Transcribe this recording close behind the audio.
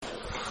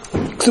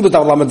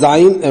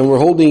Kesubos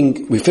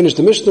and we finished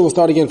the Mishnah, we'll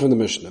start again from the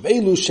Mishnah.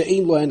 Elu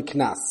she'ein lohen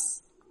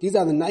knas. These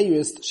are the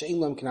nairist she'ein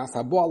lohen knas.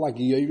 Habo ala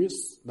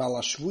giyoris,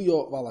 v'ala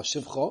shvuyo, v'ala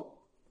shivcha.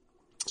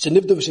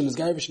 Shenivdu v'shem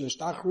izgar v'shem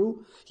nishtachru.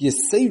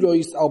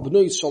 Yeseirois al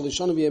b'nois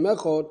shalishon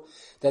v'yemechod.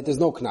 That there's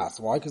no knas.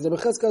 Why? Because the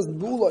becheskas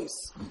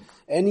bulois.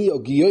 Any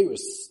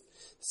giyoris.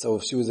 So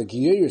if she was a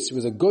giyoris, she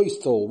was a goy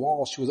still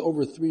while she was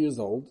over 3 years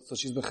old. So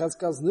she's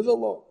becheskas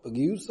nivelo, a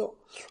giyuso.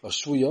 A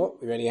shvuyo,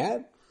 we already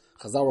had.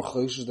 Chazar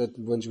Chosh that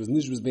when she was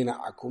nishbus beina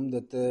akum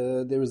that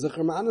there was zicher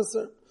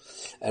ma'anaser,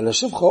 and a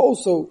shivcha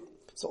also.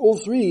 So all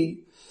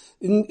three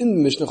in the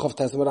Mishnah Chav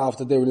Testament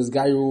after there was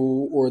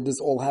gayu or this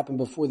all happened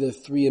before they're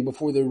 3 and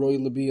before they're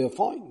royal be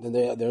fine. Then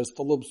they're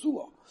still a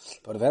psula.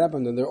 But if that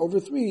happened and they're over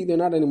 3, they're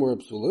not anymore a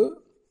psula.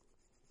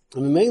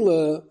 And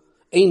Mimela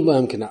ein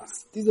lahem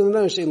kenas. These are the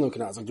names ein lahem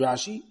kenas. Like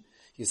Rashi,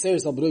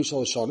 Yisrael al b'roi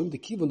shal shanim the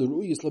kivan the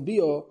ru'y is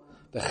labia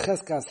the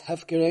cheskas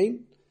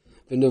hefkerein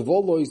the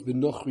nevolois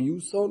b'nochri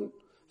yuson.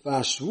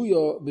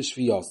 V'ashvuya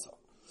b'shviyasa.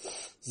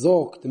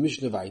 Zog the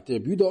Mishnah weiter.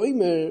 B'yuda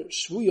oimer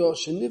shvuya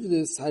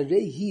shenivdes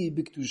harehi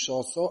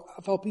b'ktushasa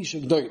afal pisha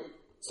g'doy.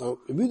 So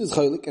B'yuda is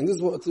chaylik, and this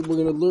is what we're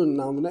going to learn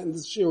now. In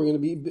this year we're going to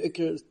be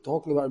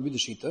talking about B'yuda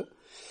Shita.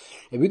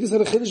 B'yuda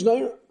said a chiddush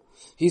nair.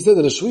 He said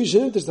that a shvuya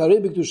shenivdes harehi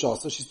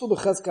b'ktushasa. She's still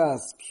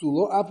b'cheskas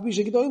psulo afal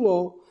pisha g'doy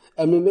lo,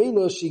 and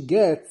memela she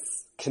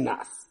gets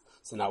knas.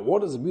 So now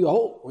what does B'yuda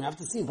hold? We have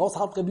to see what's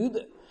halt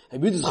B'yuda.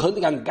 B'yuda is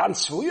chaylik an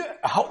ganz shvuya.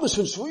 Halt nicht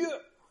von shvuya.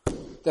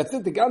 That's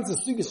it, the ganze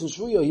Sugas from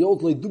Shvuya, he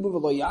holds like Duba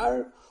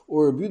V'Loyar,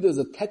 or Rebuda is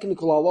a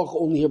technical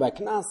halacha only here by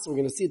Knas. We're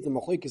going to see it in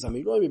Machlokes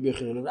Amiroi,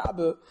 B'Yochin and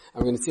Rabbe, and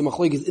we're going to see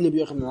Machlokes in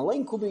B'Yochin and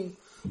Alain Kubi,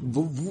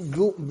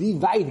 wie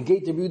weit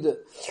geht Rebuda.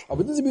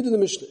 But this is Rebuda in the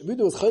Mishnah.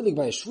 Rebuda was chaylik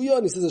by a Shvuya,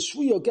 and he says a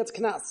Shvuya gets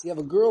Knas. You have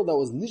a girl that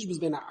was nishbus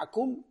bein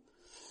ha'akum,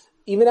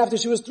 even after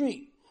she was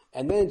 3.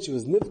 And then she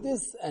was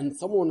niftis, and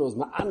someone was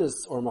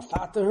ma'anis or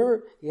mafata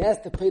her, he has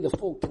to pay the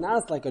full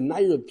Knas like a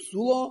naira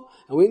psula,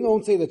 and we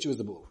don't say that she was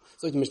the bull.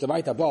 So ich möchte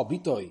weiter bal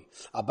bitoy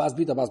abas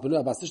bita bas beno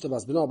abas tishta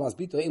bas beno abas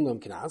bitoy in lam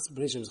knas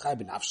pressure is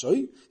khayb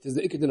nafshoy this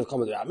the ikdin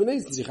kommen der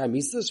avenes sich hay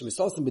misses she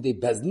misosten mit de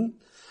bezden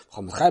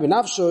kham khayb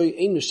nafshoy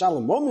ein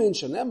mishalom moment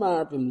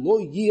shnemar bim lo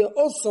ye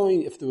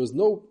osoin if there was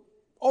no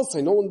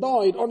also no one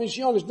died onish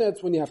yonish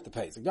that's when you have to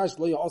pay so guys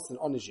lo ye osin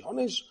onish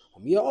yonish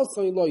ye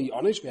osoin lo ye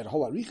onish we had a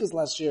whole arichas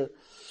last year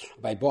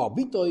by bal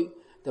bitoy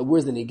that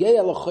where's the negay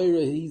al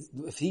khayra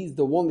he's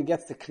the one that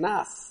gets the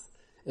knas.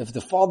 If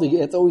the father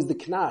gets always the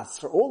knas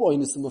for all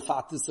oinus and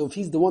mafatis, so if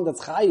he's the one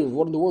that's chayiv,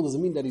 what in the world does it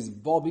mean that he's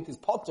balbit his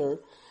potter?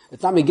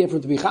 It's not made for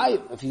him to be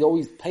chayiv. If he's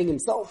always paying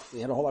himself, he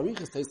had a whole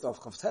arichas taste of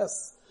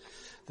chavtes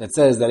that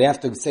says that you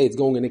have to say it's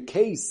going in a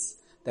case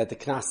that the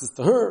knas is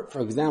to her. For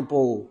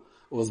example,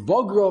 it was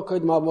bagra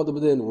kaid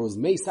ma'avadabedin, or it was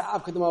mesa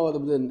av kaid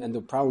ma'avadabedin, and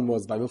the problem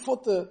was by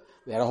mefutta.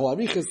 We had a whole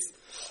arichas.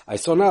 I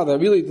saw now that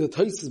really the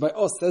Tosfos by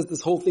us says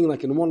this whole thing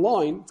like in one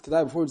line. It's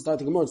because before we start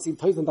the Gemara, see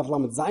Tosfos and Daf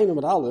Lamed Zayin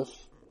with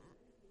Aleph.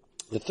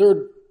 The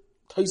third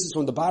Tosfos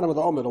from the bottom of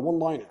the Amud, a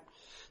one-liner.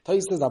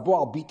 Tosfos says, Abu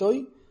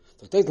al-Bitoy,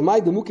 so Tosfos,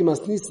 L'may demukim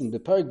asnisin,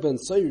 beperek ben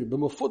soyer,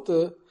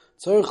 b'mefuta,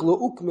 tzorich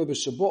le'ukme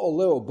b'shabo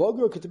oleo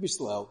boger, k'tebish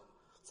l'el.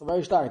 So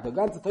very stark. The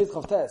ganze Tosfos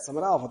Chavtes,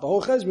 Samar Alf, the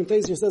whole Cheshbon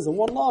Tosfos says in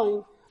one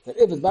line, that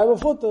if it's by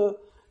mefuta,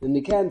 then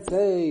you can't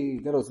say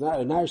that it's not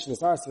a narish in the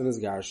stars in his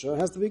garsha, it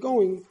has to be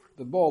going,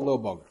 the ball oleo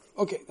boger.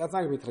 Okay, that's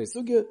not going to be Tosfos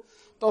Sugya.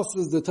 This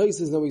is the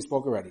Tosfos that we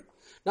spoke already.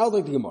 Now let's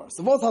like the Gemara.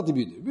 So what's how to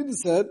be? Budi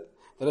said,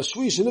 that a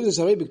shvuy shenivdes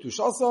harei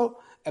b'ktushasa,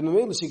 and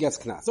memela she gets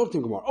knas. So to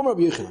Gemara, Omer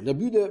B'Yochanan, the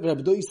B'Yehuda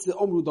Rabbi Doise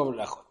Omru Davar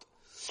Echot.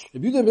 The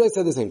B'Yehuda Rabbi Doise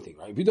said the same thing,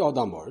 right? B'Yehuda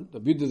Adamor, the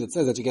B'Yehuda that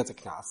says that she gets a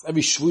knas.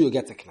 Every shvuy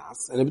gets a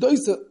knas, and Rabbi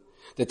Doise,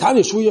 the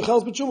Tanya shvuy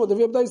chels b'tshuma, the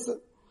Rabbi Doise.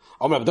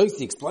 Omer Rabbi Doise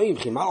explained,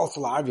 Chimal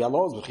Salar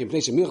V'Yalos V'Chim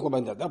Pnei Shemichla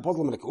B'Nda. That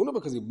puzzle him in a kahuna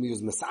because he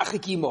was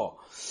mesachik imo.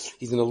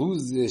 He's going to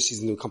lose. She's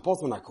going to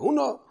compose him in a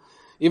kahuna,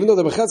 even though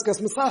the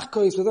becheskas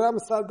mesachkos, but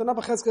they're not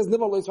becheskas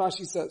nivalos.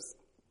 Rashi says.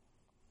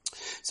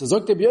 So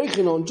Zok the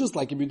B'Yochanan, just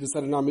like you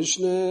said in our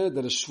Mishnah,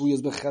 that a shvuy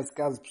is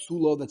becheskas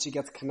psula, that she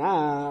gets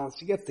knas,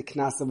 she gets the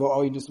knas of her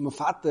oidus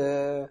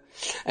mafate.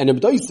 And the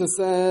B'Doisa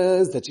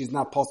says that she's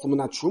not postum and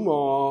not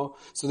truma.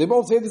 So they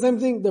both say the same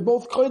thing. They're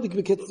both koydik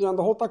v'kitzur on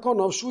the whole takon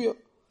of shvuya.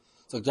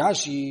 Zok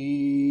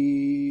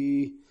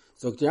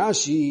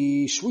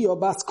Rashi, shvuya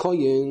bas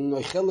koyin,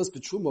 oicheles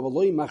b'truma,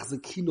 v'loi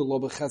machzekino lo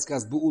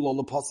becheskas bu'ula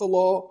lo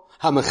pasalo,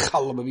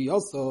 hamechala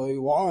b'viyosoi,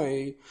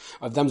 why?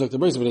 Of them Zok the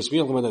B'Doisa, v'nei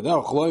shmiel l'mada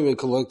der, chloim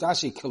v'kolok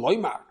Rashi,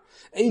 kloimar,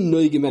 ein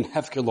noigemen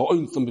hefker lo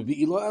ointzum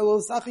b'vi'ilo, elo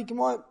sachi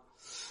k'moim.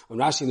 When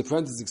Rashi in the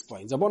parentheses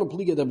explains, I want to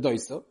pliga the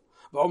B'Doisa,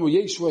 v'omer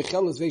yeshu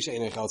oicheles v'esha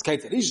ein oicheles,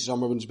 kaita rish,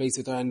 shomer v'nish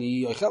beisit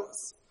ani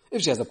oicheles.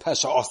 If she has a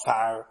pesha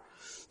osar,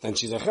 then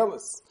she's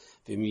oicheles.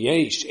 So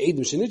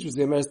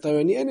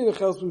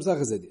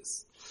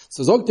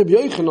So Zog Rabbi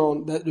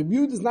Yochanan that Rabbi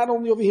Yehuda is not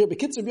only over here, but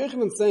Kitz Rabbi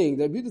Yochanan is saying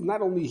that Rabbi Yehuda is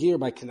not only here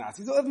by Knas,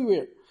 he's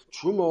everywhere.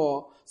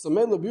 Truma, so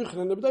Mela Rabbi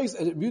Yochanan and Rabbi Yehuda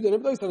and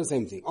Rabbi Yehuda are the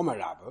same thing. Omar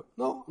Rabba,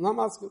 no, I'm not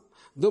asking.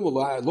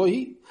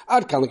 Lohi,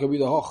 Ad Kan Rabbi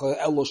Yehuda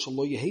Elo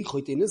Shaloy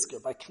Heichoite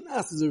Nisker. By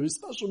Knas is a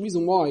special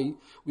reason why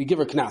we give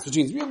her Knas, which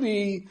means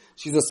really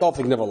she's a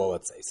Sophic Nevelo,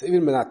 let's say. So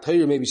even in that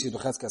Torah, maybe she's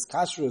Becheskas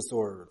Kashrus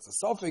or it's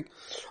a Sophic,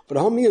 but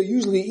Hamia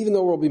usually, even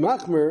though we'll be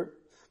Machmer,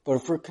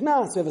 but for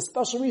Knas, we have a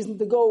special reason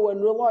to go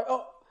and rely,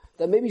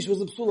 that maybe she was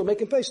a psula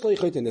making pay shloi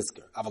chayte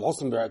nisker. Aval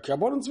also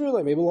karbonon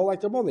tzvila. Maybe we'll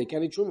like therbon. They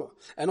can't eat truma.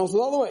 And also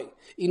the other way.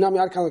 Inam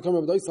yad kan lekom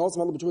rabdoi. So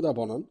also mal b'truma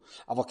darbonon.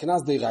 Aval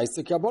kanas de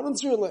reise karbonon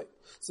tzvila.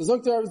 So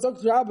Dr.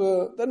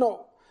 Rabba, then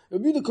no.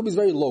 Rabbi Yehuda is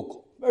very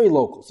local. Very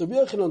local. So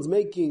Rabbi Yochanan's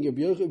making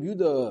Rabbi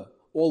Yehuda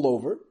all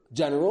over,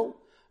 general.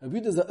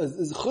 Rabbi Yehuda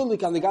is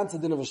chulik on the ganze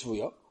din of a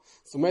shvuya.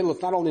 So Mela,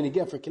 it's not only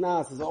Negeh for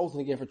Knas, it's also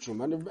Negeh for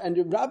Truma. And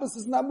your Rabbi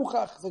says, not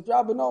Muchach. It's like,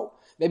 Rabbi, no.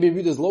 Maybe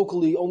Rabbi is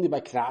locally only by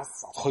Knas,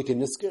 Choyte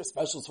Nisker,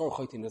 special Svar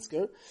Choyte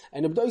Nisker.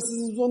 And Rabbi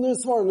says, it's on their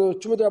Svar, no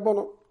Truma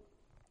D'Rabbanan.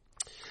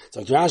 It's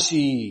like,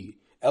 Rashi,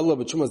 Ella,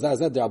 but Truma Zaz,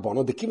 not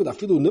D'Rabbanan. The Kibbut,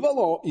 Afilu,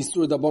 Nivalo,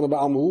 Yisur D'Rabbanan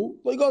Ba'amu,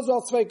 like goes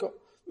Ral Tzveika.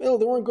 Mela,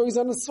 they weren't going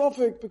on the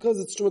Sophic because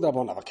it's Truma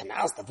D'Rabbanan. But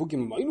Knas,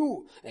 Tafukim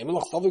Mainu,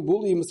 Emelach Sophic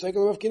Buli, Mesveika,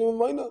 Mefkinim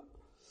Mainu.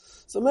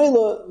 So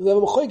Mela, the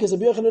Mechoik is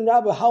Rabbi Yochanan and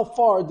Rabbi, how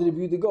far did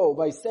Rabbi Yehuda go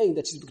by saying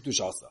that she's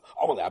B'Kedushasa?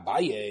 Oh, well,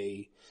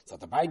 Abaye. So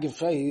the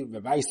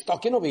Abaye is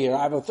stuck in over here.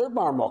 I have a third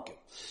bar market.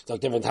 So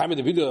like different time of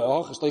the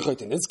Yehuda, Chashloi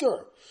Chayte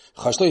Nitzker.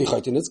 Chashloi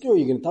Chayte Nitzker.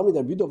 You're going to tell me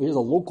that Yehuda over here is a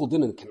local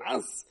din in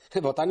Knas?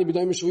 Vatani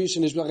B'Doim Meshuish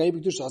and Ishba'rei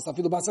B'Kedushasa.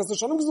 Afilu B'Asas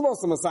Hashanam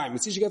Kesubos Masayim. You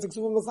see, she gets a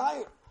Kesuba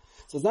Masayim.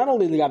 So it's not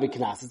only the Gabi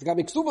Knas, it's the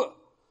Gabi Kesuba.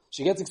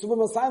 She gets a Kesuba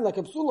Masayim like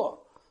a Psula.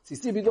 So you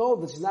see,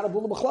 Yehuda, that she's not a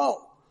Bula B'Chlal.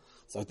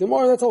 So the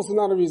more, that's also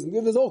not a reason.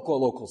 There's also a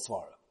local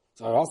svara.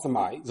 So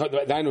Hasamai, so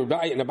then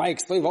Abai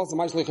explained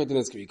Hasamai Shleichot in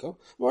Eskriko.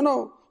 Well,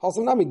 no,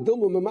 Hasamnami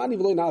Dilmu Mamani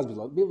V'Loi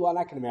Nazbil. People are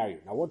not going to marry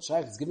her. Now, what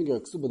Shaykh is giving her a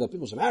ksuba that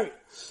people should marry her?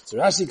 So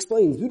Rashi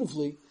explains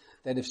beautifully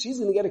that if she's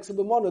going to get a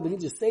ksuba mono, then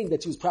he's just saying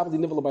that she was probably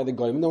niveled by the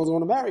goyim and no one's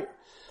going to marry her.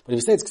 But if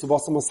he says ksuba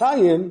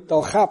Masayim,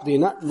 they'll chap, they're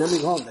not naming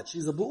home that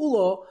she's a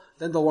bu'ula,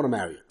 then they'll want to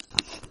marry her.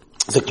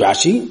 So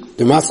Rashi,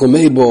 the Maslo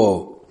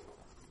Meibo.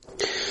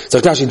 So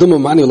Rashi Dilmu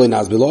Mamani V'Loi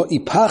Nazbil.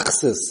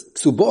 Ipachses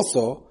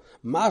ksuboso.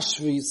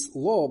 Mashvis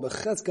lo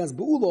becheskas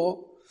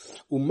beulo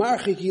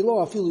umarchiki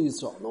lo afilu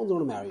yisrael. No one's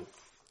going to marry you.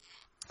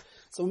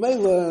 So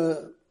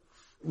Mela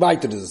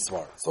weiter is a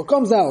svar. So it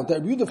comes out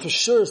that Yehuda for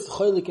sure is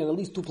cholik in at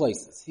least two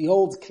places. He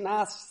holds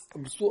Knas,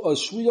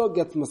 Shvuya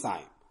gets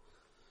Messiah.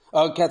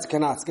 Gets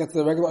Knas, gets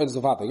the regular Eidos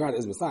of Vata. God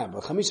is Messiah,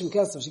 but Chamishim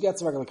Kesef, she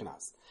gets the regular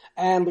Knas.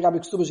 And the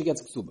Gabi Ksuba, she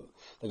gets Ksuba.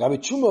 The Gabi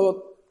Chuma,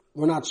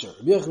 we're not sure.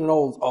 Rabbi Yochanan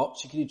holds,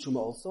 she can eat Chuma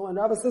also, and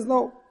Rabbi says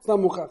no, it's not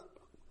Muchach.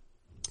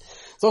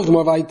 So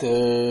mal weiter,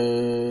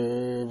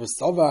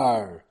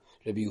 V'savar,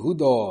 Rabbi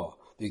Yehuda,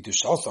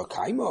 B'Kedushasa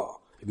Kaima.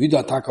 Rabbi Yehuda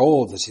attack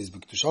all that she's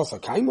B'Kedushasa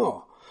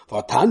Kaima.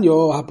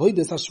 V'atanyo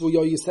hapoides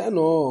hashvuya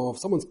yiseno. If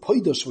someone's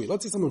poid a shvuya,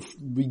 let's say someone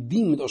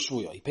redeemed a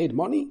shvuya, he paid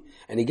money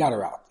and he got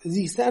her out. Is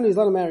he yiseno? He's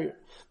not a marrier.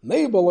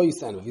 Maybe lo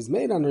yiseno. If he's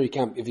made on her, he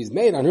can't. If he's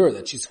made on her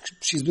that she's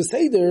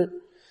beseder,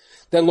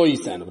 then lo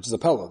yiseno, which is a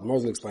pella. The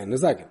Moses will explain in a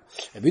second.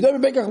 If you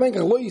don't benkach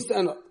lo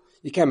yiseno.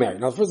 You can't marry.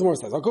 Now the first one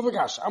says, I'll cover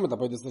cash. I'm at the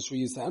point this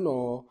you send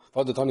or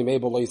for the Tony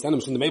Mabel you send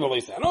him the Mabel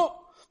you send. Well,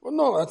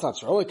 no, that's not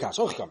true. Only cash.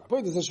 Okay, come.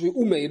 Point this you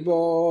made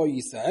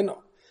you send.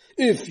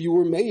 If you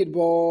were made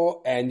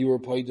and you were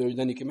paid her,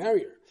 then you can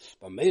marry her.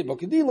 But made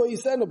kadilo you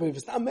send. But if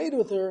it's not made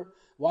with her,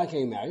 why can't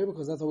you marry her?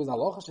 Because that's always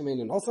halacha. She made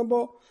in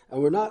Nosamba,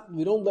 and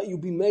we don't let you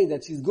be made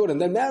that she's good and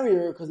then marry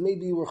her because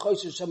maybe you were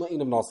choshesh shema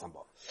in of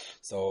Nosamba.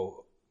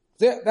 So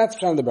that's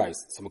from the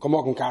Bryce. So we come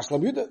on cash la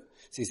Buddha.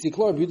 So you see,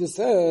 Klor Buddha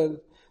said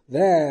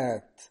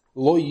that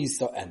lo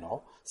yisa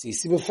eno. So you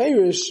see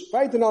beferish,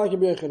 right? Not like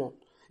Rabbi Yochanan.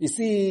 You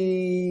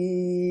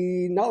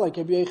see, not like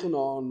Rabbi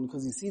Yochanan,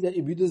 because you see that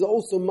Yehuda is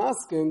also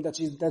masking that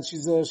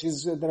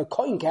a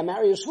kohen can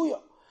marry a shvuya.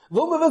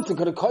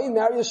 Could a kohen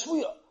marry a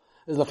shvuya?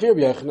 Is lafir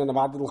Rabbi Yochanan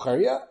about the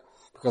l'charia?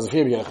 Because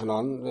lafir Rabbi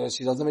Yochanan,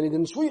 she doesn't have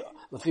anything in shvuya.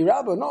 Lafir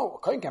Rabba, no, a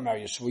kohen can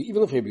marry a shvuya,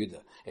 even lafir Yehuda.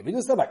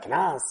 Yehuda said by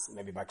knas,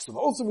 maybe by ksuba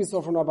also we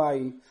saw from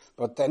Rabbi,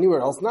 but anywhere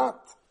else not.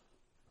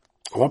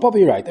 Well,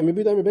 probably right. And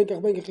maybe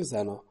benkach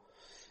yisena.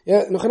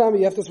 Yeah, no,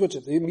 you have to switch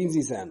it. It means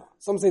yisena.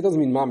 Some say it doesn't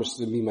mean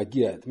mamish, it means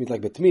magia. It means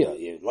like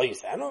betmia. Lo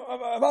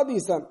yisena, about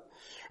yisena.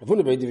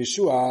 Ravuna beid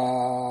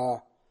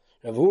Yeshua.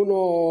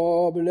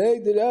 Ravuna belay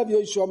the Rav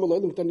Yeshua Malay.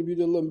 You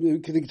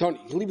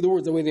can leave the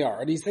words the way they are.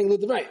 And he's saying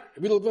the right.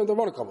 We don't want to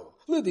want to come.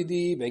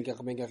 Lididi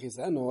benkach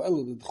yisena. El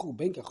l'dchu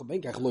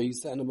benkach lo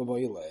yisena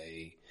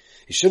b'boilei.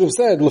 He should have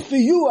said, "Lefi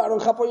you, I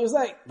don't have what you're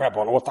saying."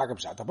 Rabbi, what talk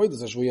about? The point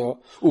is shvuya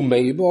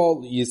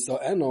umeibol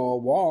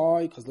yisraeno.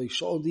 Why? Because like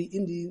shodi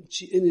in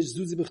his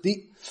zuzi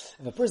b'chdi.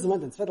 If a person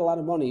went and spent a lot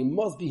of money, it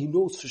must be he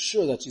knows for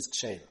sure that she's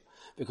ksheira.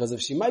 Because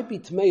if she might be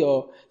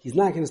tmeyo, he's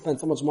not going to spend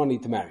so much money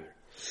to marry her.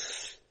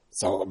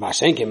 So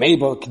mashenke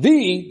meibol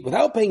kdi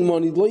without paying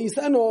money lo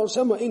yisraeno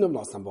shema inam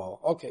nasambal.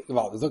 Okay,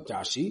 well, there's a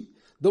Rashi.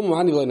 Don't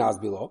money lo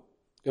nasbilo.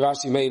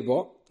 Rashi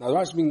meibol. Now the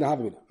Rashi being the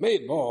Havamina.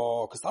 Made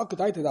bo kasal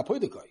kataita da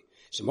poidekai.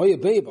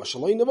 Shemoye beiba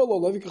shaloi nevel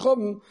lo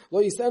vikachom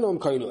lo yiseno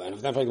kainu. And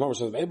if then Gemara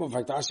says beiba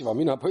fact Rashi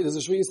vamina poid is a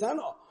shvi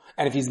yiseno.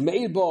 And if he's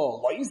made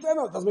bo lo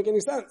yiseno, it doesn't make any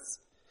sense.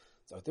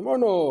 So tomorrow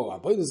no,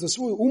 poid is a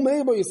shvi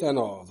umeiba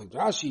yiseno. The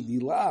Rashi di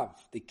lav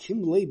the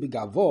kimlei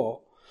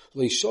begavo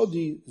lo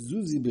yishodi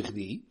zuzi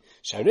bichdi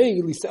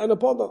sharei liseno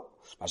poda.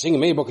 Mashing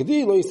meiba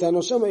kedi lo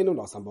yiseno shema inu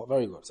nasam.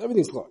 Very good. So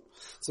everything's clear.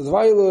 So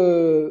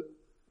the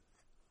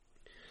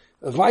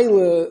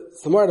Vaila,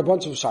 somewhere a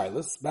bunch of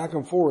shilas, back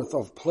and forth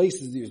of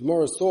places the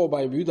Gemara saw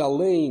by Yehuda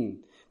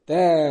Lane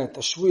that the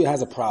shvuya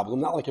has a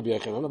problem, not like a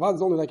b'yechanan. Avad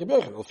is only like a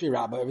b'yechanan. If you're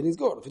rabbi, everything's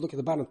good. If you look at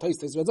the bottom of Tais,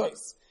 red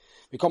Zeus.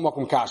 We come up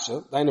from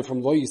Kasha, Daina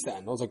from Lo Yistan.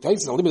 I was like,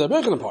 Tais, I'll leave it at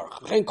b'yechanan park.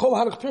 Chayin kol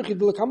harach pirchid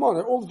b'lekamon,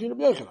 they're all if you're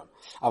b'yechanan.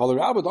 Aval the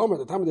rabbi, the Omer, at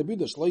the time of the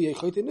Buddha, Shlo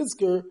yechoyte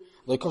nizker,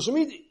 lo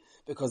yekoshamidi.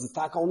 Because it's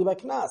taka only by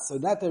Knas. So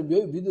that the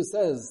Buddha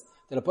says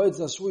that a poet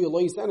says shvuya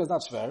Lo Yistan is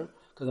not fair.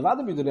 Because the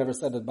other Buddha never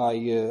said it by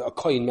a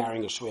kohen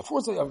marrying a shvuya. Of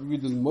course,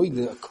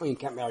 a kohen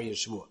can't marry a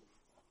shvuya.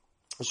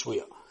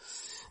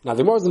 Now,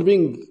 the Gemara is going to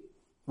bring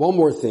one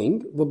more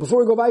thing, but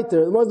before we go weiter,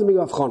 the Gemara is going to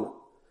bring avchana.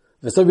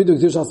 V'sov Biduk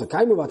Tirsha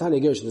Sakaimu Vatani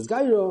Gersh is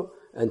Gairo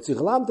and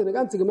Tzichalamte and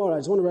Ganze Gemara. I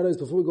just want to realize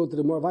before we go to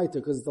the more weiter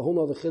because it's the whole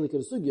other chilik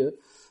of the sugya.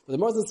 But the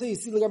Gemara is going to say, you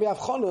see, Lagabi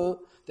avchana,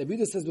 the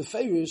Buddha says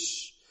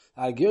befeirish.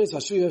 Gersh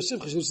Vashuya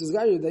Shivcha is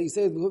Gairo that he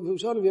said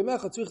V'shana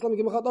V'yemecha Tzichalam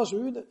Gemachadash.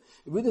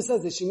 The Buddha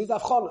says that she needs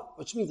avchana,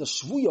 which means a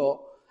shvuya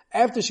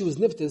after she was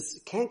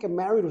niftis can't get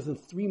married within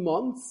 3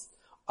 months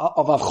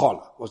of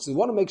avchana, which we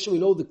want to make sure we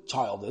know who the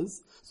child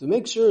is. So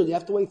make sure you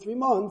have to wait 3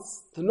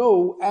 months to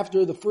know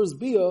after the first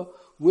bia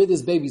where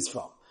this baby's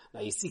from.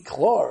 Now you see,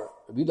 Klar,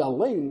 Rabbi Yehuda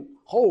Lane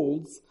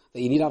holds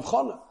that you need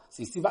avchana.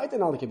 So you see, Vaita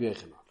now like a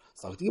b'yechanan.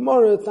 So the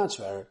Gemara, it's not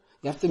fair.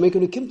 You have to make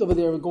an akimt over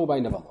there and go by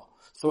nevala.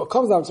 So it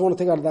comes out. I just want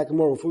to take out of that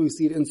Gemara before we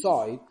see it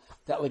inside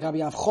that like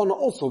avchana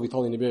also we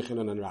told in the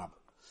b'yechanan and Rab.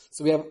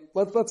 So we have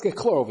let's get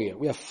Klar over here.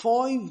 We have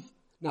 5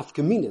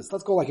 nafkaminas.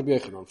 Let's go like a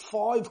b'yechanan.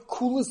 5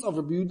 coolest of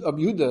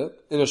Yehuda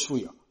in a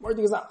shvuya.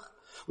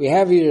 We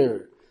have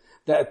here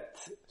that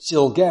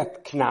she'll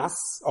get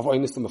knas of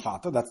oinis to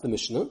mafata. That's the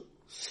Mishnah.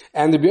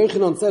 And the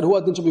b'yechanan said, "Who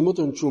adin shall be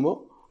mutter in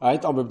truma?"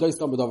 Right? Amr b'dais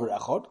tam b'davar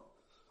echad.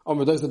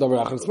 Amr b'dais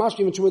b'davar echad. Smash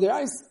even truma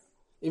deraisa.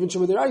 Even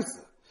truma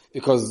deraisa.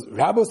 Because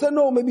Rabbi said,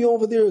 no, maybe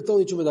over there it's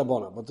only truma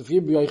dabana. But if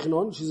you're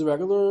b'yechanan, she's a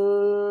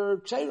regular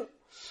ksheira.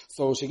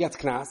 So she gets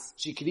knas,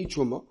 she can eat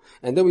truma,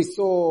 and then we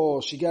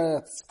saw she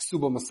gets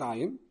ksuba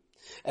masayim,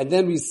 and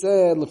then we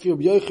said lefir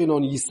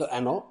b'yochanan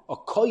yisa'ena, a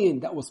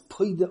kohen that was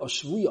paid a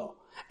shvuya,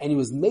 and he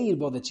was made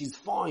by that she's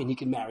fine, he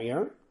can marry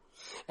her.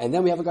 And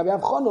then we have a Gabi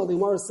Avchana, the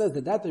Gemara says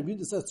that the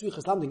Rebbe says tzrich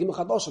haslam to gimel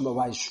chadashim, but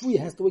why shvuya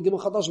has to wait gimel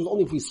chadashim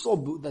only if we saw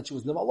that she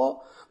was nevala,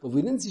 but if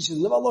we didn't see she's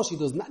nevala, she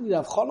does not need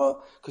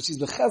Avchana because she's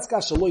the chezka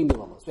shaloi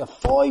nevala. So we have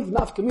 5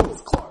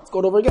 nafkaminas. Let's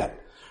go over again.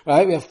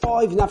 Right, we have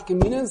 5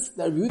 nafkaminas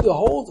that Yehuda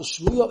holds. A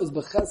shvuya is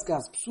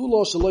becheskas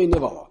psula shaloi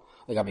nevala.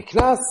 Legabi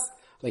knas,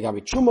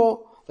 legabi truma,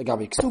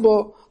 legabi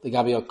ksuba,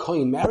 legabi a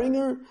kohen marrying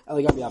her, and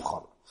legabi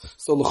avchana.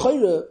 So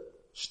l'chayre,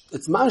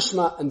 it's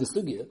mashma and the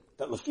sugya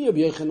that lefiyah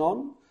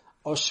b'yechanan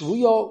a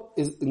shvuya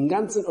is in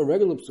ganzen a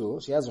regular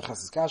psula. She has her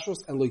chesed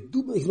kashrus and like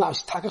du ich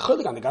mach taka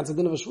chodig on the ganzen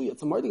din of a shvuya.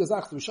 It's a mordig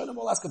gesagt. We shouldn't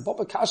ask a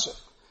bomba kasha.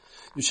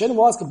 You shouldn't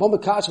ask a bomba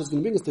kasha. It's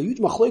going to bring us to huge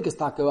machlokes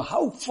taka.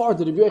 How far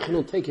did the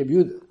Yechanan take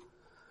Yehuda?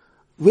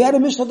 We had a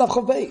Mishnah of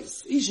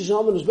Chavbeis. Ish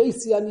shamon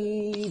shbeis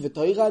yani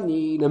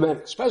v'toirani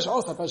nemenes. Special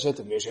also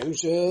pashetem Yeshem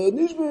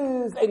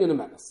nishbes ein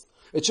nemenes.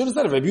 It should have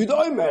said Rabbi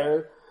Yehuda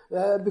Omer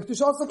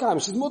b'ktushas sakam.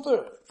 She's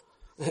mutter.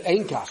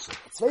 Ein kasha.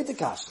 Zweite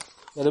kasha.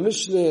 That a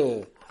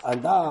Mishnah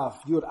and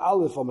Daf Yud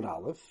Aleph Amar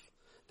Aleph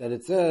that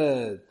it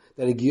said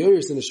that a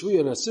giyos and a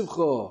shvuya and a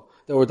sivcha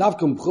that were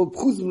davkim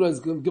pchuzim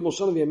gimel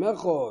shana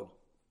v'yemechod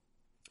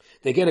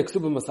they get a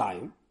ksuba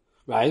masayim,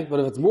 right? But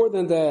if it's more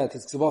than that,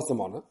 it's ksubas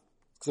samana.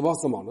 Ksubas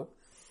samana.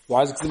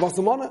 Why is it ksubas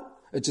samana?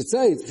 It should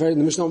say it's very in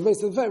the Mishnah on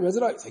base of the It's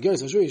like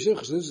giyos v'shvuya yishich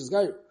shlish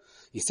gayu.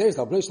 He says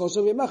that bnei shlosh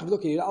v'yemechod.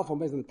 Look at Yud Aleph on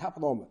base on the top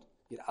of the Amud.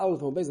 Yud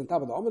Aleph on base on the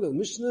top of the Amud. The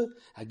Mishnah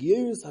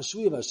hagiyos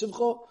hashvuya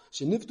v'ashivcha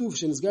sheniftu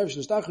v'shenizgayu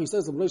v'shenishtachu. He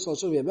says that bnei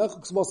shlosh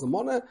v'yemechod ksubas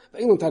samana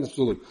ve'elam tanis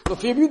psulim. But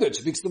fear you that it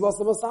should be ksubas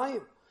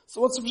masayim.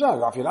 So what's the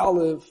pshat? Yud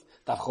Aleph,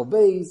 Daf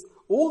Chobeis,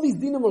 all these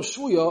dinim of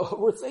shvuya,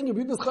 we're saying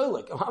Yehuda is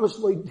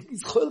cholik.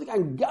 He's cholik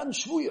and gan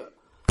shvuya.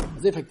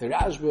 As if like the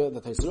Rashba,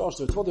 the Tais Rosh,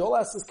 they all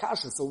ask this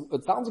kasha. So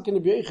it sounds like in the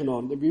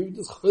Yechanan, the Yehuda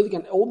is cholik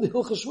and all the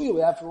hilcha shvuya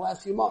we have for the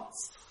last few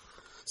months.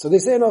 So they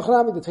say in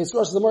Ochanami, the Tais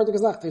Rosh is the Mardik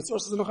Gaznach, Tais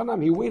Rosh is in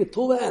Ochanami. He waited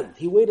till the end.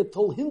 He waited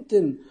till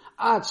Hinton,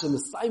 Ad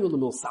Shemesayim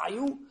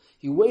L'Milsayu.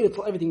 He waited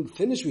till everything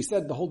finished. We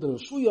said the whole din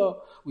of shvuya.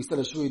 We said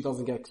a shvuya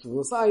doesn't get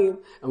ksuvasayim,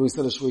 and we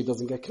said a shvuya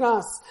doesn't get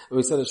knas, and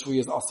we said a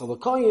shvuya is also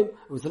l'koyin,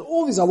 and we said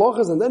all these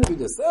halachas, and then we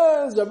just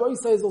says, Rabbi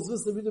says, also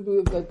this that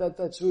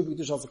shvuya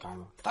b'kedush also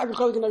kaima.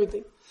 Tagacholik and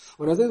everything.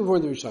 When I said before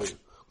in the Rishayim,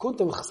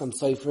 kuntem chasam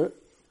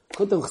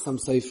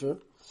sefer,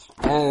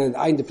 and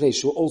I in the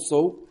place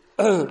also,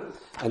 and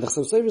the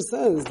chasam sefer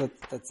says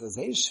that's a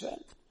zeh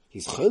shvet.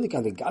 He's chaylik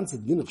on the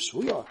ganze din of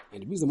Shvuya,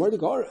 and he's the more the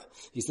Gemara.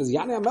 He says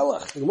Yanei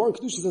HaMelech. The Gemara in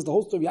Kedusha says the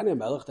whole story of Yanei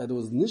HaMelech that there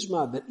was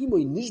nishma that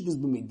imoy nishbis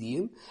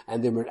b'mediyim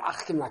and they were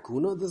achim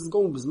lakuna. This is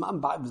going b'zman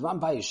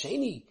by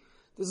Yesheni.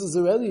 This is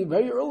already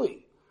very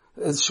early.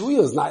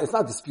 Shvuya is not. It's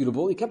not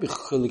disputable. You can't be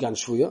chaylik on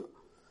Shvuya.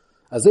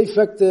 As they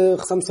fact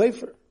Chasam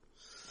Sofer.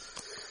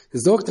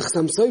 His doctor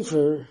Chasam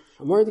Sofer.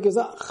 Amar the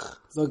Gezach.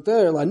 Sagt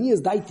Lani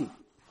is daiti.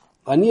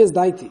 Lani is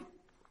daiti.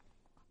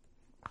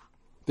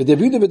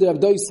 B'debuda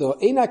b'derabdoisa,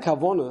 eina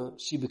kavona,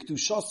 she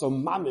b'ktushaso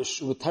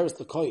mamish u'v'teres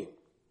l'koyim.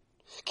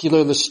 Ki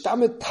lo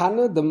l'shtamet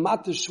tana the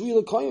mater shui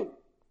l'koyim.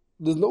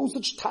 There's no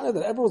such tana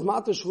that ever was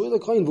mater shui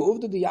l'koyim,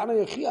 v'uvda d'yana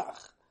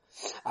yachiach.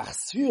 Ach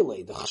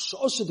svirle, the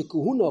chshoshe de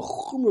kuhuna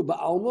chumra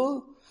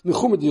ba'alma,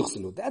 mechumra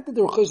d'yuchsinu. That the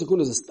chshoshe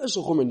kuhuna is a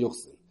special chumra in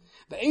yuchsin.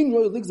 The ein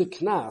roi ligs a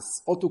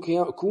knas, otu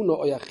kuhuna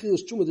o yachil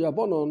shchuma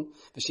d'rabonon,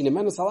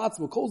 v'shinemena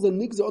salatzma, calls the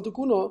nigza otu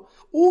kuhuna,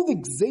 all the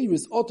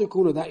gzeiris otu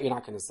kuhuna that you're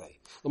not going to say.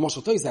 The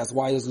Moshe Toys asks,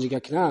 why doesn't you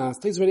get knas?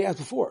 Toys already asked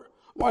before.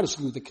 Why does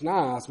she lose the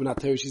knas? We're not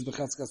tereshes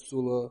b'chetzkas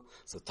psula.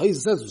 So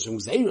Toys says, "Shem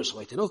gzeirish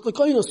like tenos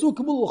lekoyin asu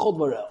kabul l'chod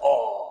v'reh."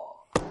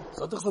 Oh,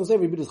 so Toys say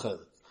we did it.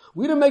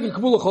 We didn't make a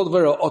kabul l'chod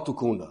v'reh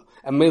otukuna,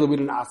 and Mela we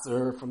didn't ask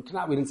her from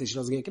knas. We didn't say she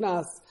doesn't get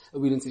knas.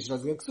 We didn't say she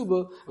doesn't get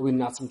ksuba. We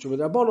didn't ask from Chumah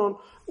D'Rabbanon.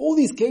 All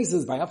these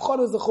cases by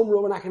Avchana is the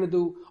chumrah we're not going to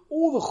do.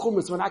 All the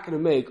chumras we're not going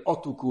to make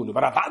otukuna,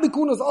 but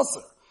avadikuna is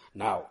also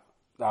now.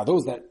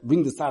 Those that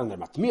bring this out in their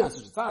matmiyah,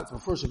 such as that, so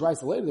before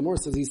Shabbos later, the more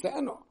says he's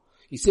sayano.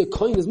 You see a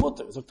coin is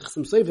mutter. So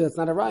Chasam Sofer, that's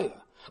not a raya.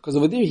 Because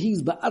over there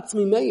he's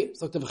ba'atzmi meir.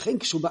 So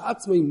Tavchenk shu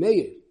ba'atzmi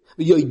meir.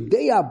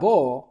 V'yoidei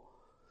bo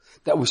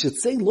that we should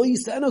say lo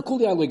yisayano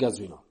kul ya lo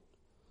gazrino.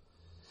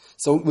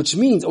 So, which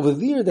means over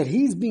there that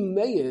he's being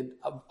made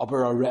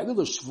over a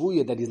regular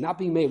shvuya that he's not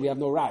being made, we have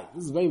no right.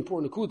 This is very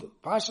important. Kuda.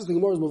 Pashas the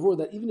Gemara is before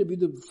that even if you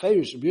do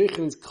ferish, Rabbi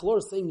Yochanan's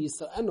klor saying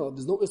yisayano,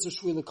 there's no isser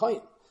shvuya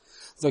l'koyin.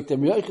 It's like the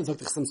Rabbi Yochan, it's like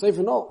the Chasam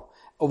Sofer, no.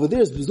 Over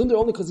there it's bezunder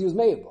only because he was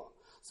made.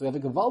 So we have a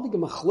gavaldige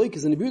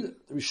machloikes in the Buddha.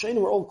 The Rishonim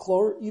were all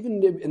clear,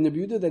 even in the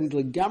Buddha, that he's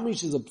like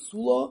gamrish is a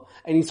psula,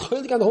 and he's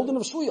chaylik on the holding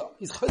of shvuya.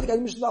 He's chaylik on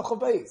the Mishnah Al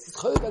Chav. He's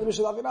chaylik on the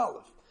Mishnah Al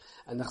Aleph.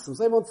 And the Chasam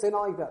Sofer wants to say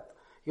not like that.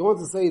 He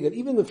wants to say that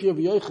even if you're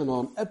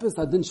Yochanan, epis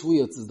hadin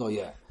shvuya it's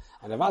doyeh.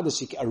 And a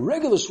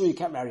regular shvuya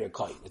can't marry a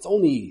kohen. It's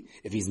only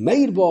if he's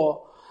made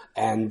bo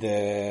and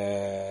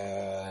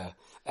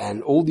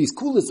all these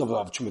coolest of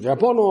Chumah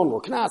D'Rabbanon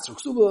or Knas or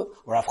Ksuba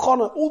or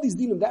Avchana, all these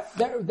dinim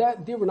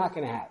that they were not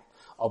going to have.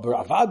 Aber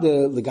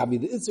avade legabi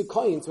the itzer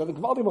kohen, so we have a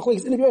gavaldik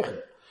machlokes in the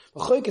Yochanan.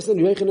 Machlokes in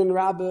the Yochanan and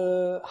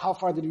Rabbi, how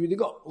far did we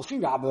go? Well,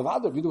 Lefi Rabbi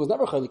avade, Rabbi was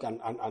never chaylik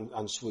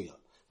on shvuya.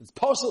 It's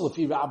possible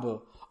Lefi Rabbi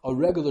a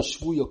regular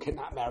shvuya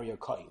cannot marry a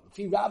kohen.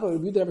 Lefi Rabbi,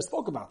 Rabbi never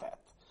spoke about that.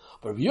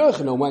 But Rabbi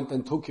Yochanan went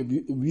and took Rabbi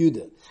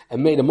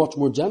and made a much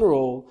more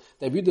general.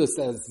 That Rabbi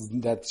says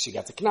that she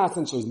gets a knas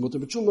and she was mutter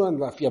b'tshuma, and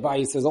Rafi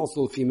Abayi says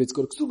also if he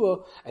mitzvah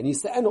ksuba, and he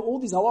said, and all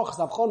these halachas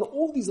avchana,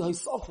 all these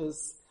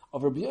haisafas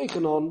of Rabbi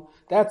Yochanan,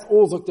 that's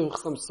all Dr.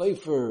 Chasam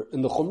Sofer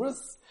in the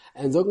chumras,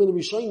 and Zogin the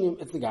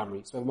Rishonim it's the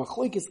gamri. So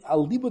machlokes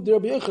al liba de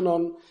Rabbi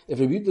Yochanan, if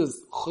Rabbi does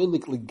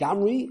cholik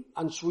legamri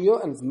on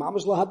shvuya and it's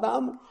mamash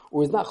lahadam,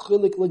 or is not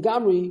cholik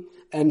legamri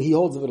and he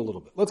holds of it a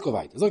little bit. Let's go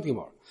back. Zog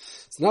Gemara.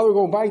 So now we're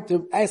going back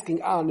to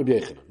asking on Rabbi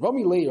Yochanan.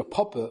 Rami later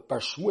papa bar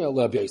Shmuel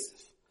Rabbi Yosef.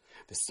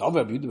 The Sava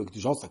Rabbi Yehuda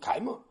b'Kedushas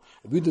HaKaima.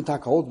 Rabbi Yehuda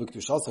tak hold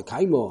b'Kedushas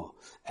HaKaima,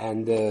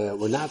 and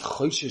we're not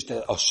choishish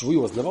that a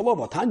shvuya was never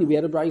love. Tanya we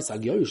had a brayso a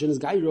giyush and his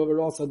guy over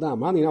all sadam.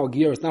 Mani now a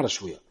giyur is not a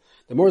shvuya.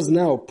 The Gemara is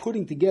now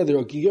putting together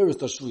a giyur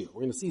to shvuya.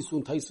 We're going to see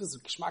soon Taisvis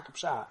Kishmak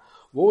Psha.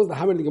 What was the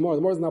hammer in the Gemara?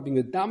 The Gemara is now being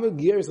the dama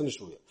giyur and a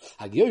shvuya.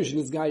 A giyush and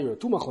his guy are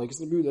two machlokes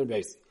Rabbi Yehuda Rabbi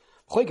Yosef.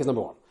 Machlokes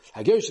number one.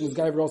 A giyush and his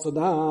guy were also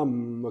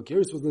dam. A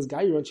giyush was his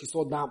guy and she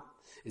saw dam.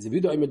 Is Rabbi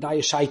Yehuda Omer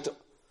daya shaito.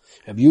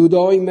 Rabbi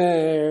Yehuda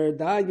Omer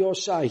daya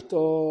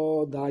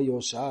shaito,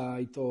 daya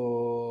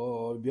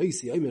shaito. Rabbi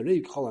Yosef Omer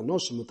reik chol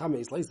anoshim mutame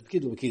isleis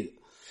b'kid l'b'kid.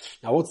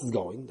 Now what's this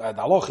going? The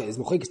halacha is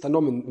machlokes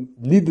tanom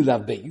nidul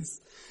av beis.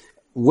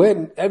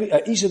 When every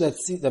isha that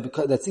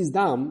sees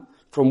dam,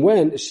 from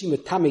when is she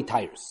metame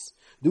tires?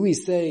 Do we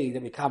say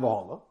that mikava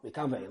hola,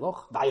 mikava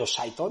eloch, dayo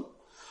shaiton,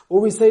 or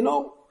we say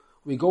no?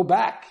 We go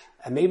back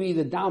and maybe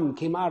the dam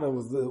came out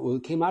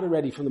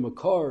already from the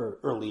makar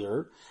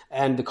earlier,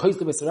 and the kois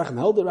b'serachem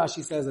held it.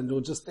 Rashi says, and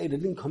it'll just say it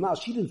didn't come out.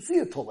 She didn't see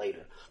it till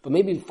later, but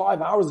maybe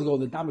 5 hours ago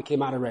the dam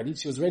came out already.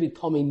 She was ready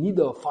tame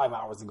nida 5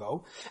 hours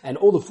ago, and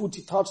all the food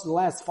she touched in the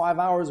last 5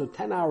 hours or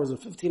 10 hours or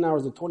 15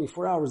 hours or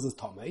 24 hours is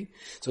tame.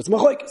 So it's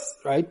machlokes,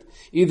 right?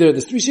 Either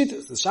there's three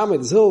shittas, the shammai,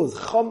 the zil, the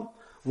chum.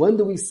 When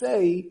do we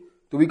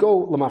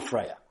go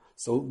lamafreya?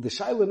 So the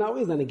shaila now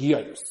is an a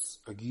giyurus.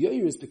 A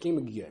giyurus became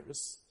a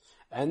giyurus.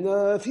 And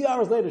a few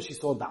hours later, she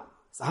saw down.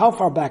 So how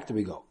far back do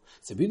we go?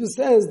 So Yehuda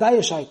says,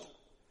 dayashait.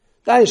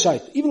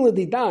 Dayashait. Even with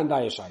the dan,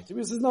 dayashait.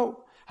 Yehuda says,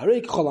 no.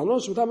 Harei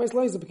k'cholanosh, v'tam eis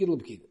b'kid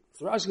l'b'kid.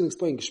 So Rashi can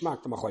explain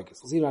Geshmak to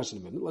Machlokes. We'll see Rashi in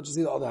a minute. Let's just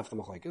see the other half of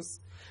Machlokes.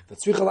 The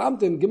tzri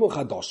chalamtin, gimel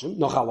chadoshim,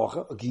 no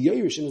chalocha, a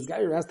giyurish in his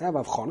gayur has to have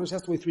avchonash,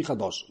 has to weigh 3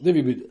 chadoshim.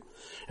 Devi Yehuda.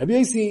 Rabbi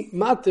Yosi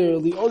mater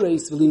li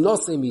ores v'li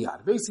nosei miyad.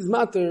 Rabbi Yosi's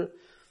mater,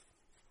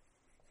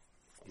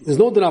 There's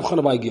no din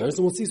avchana by gears,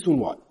 and we'll see soon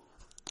why.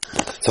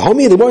 So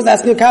homie, the Gemara is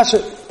asking a kasha.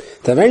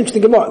 It's a very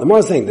interesting Gemara. The Gemara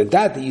is saying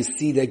that you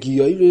see that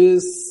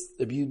gears,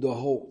 the Yehuda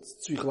holds.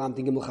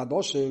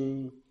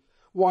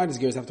 Why does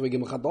gears have to wear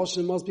gimel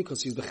chadoshim? Must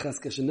because she's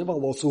becheska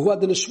shenivala. So who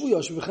had the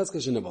shvuya? She becheska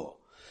shenivala.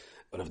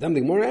 But if them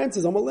the Gemara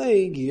answers,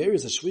 Amalei, Giyer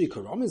is a shvuya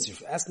karamis.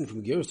 You're asking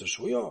from Giyer to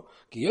shvuya.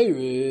 Giyer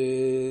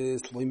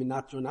is loy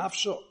minatru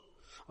nafsho.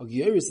 Or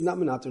Giyer is not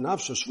minatru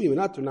nafsho. Shvuya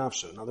minatru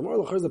nafsho. Now the Gemara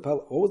lachers the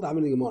pel. What was the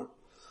hamid in the Gemara?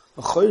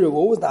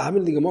 What was the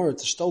hamid in the Gemara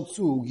to stel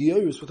zu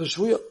Giyer is with a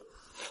shvuya?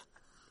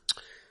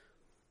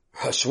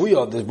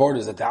 Shvuya, the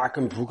borders that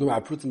Akim Prukim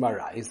Aprutim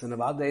Barais, and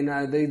about they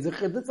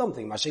did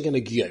something. Mashing and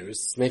a Giyer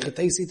make a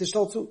taste to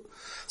stel zu.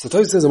 So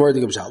Tosis says a word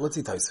to Gibshal. Let's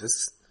see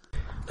Tosis.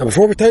 Now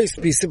before we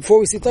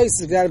see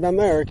Taisus, we got to be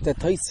American that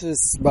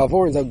Taisus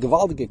Bavor is a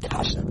gewaltige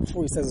kasha.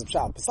 Before he says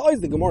Pshat,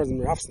 besides the Gemara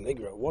in Rafs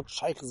Negra, what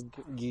Shaykh is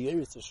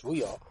Giyeris to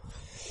Shvuya?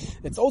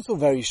 It's also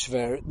very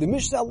schwer. The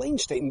Mishnah Alain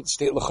state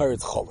L'char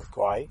it's Cholik.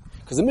 Why?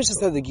 Because the Mishnah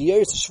said the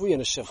Giyeris to Shvuya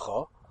and a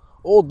Shivcha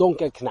all don't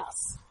get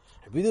Knas.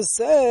 Rabbi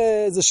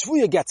says the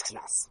Shvuya gets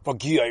Knas, but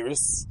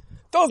Giyeris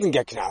doesn't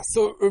get Knas.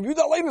 So Rabbi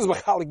Alain is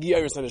Machalik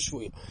Giyeris and a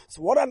Shvuya.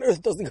 So what on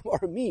earth does the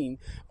Gemara mean?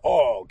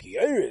 Oh,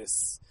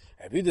 Giyeris.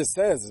 Rabbi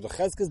says,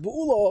 "B'cheskes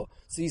be'ula."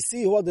 So you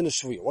see who had in a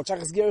shvuya. What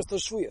shachas gears to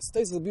shvuya? So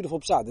this is a beautiful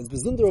pshat. It's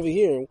bezunder over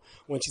here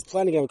when she's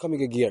planning on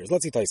becoming a gears.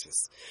 Let's see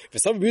Taisvis.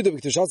 V'sav b'yuda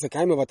b'ktushas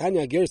ha'kaima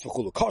v'atanya gears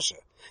v'chulu kasha.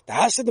 The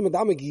hashed the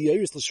madame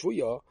gears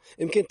l'shvuya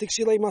imken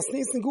tikshi lei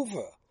masneis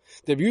n'gufa.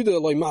 The b'yuda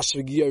lei mash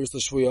gears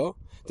l'shvuya.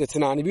 The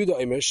tanani b'yuda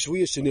imer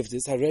shvuya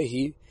sheniftis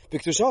harehi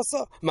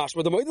b'ktushasa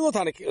mashma the moedel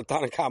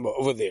tanakama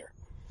over there.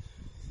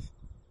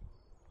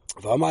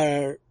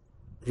 V'amar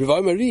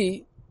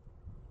Rivamari.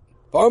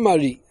 The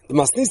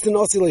masnis in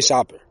osi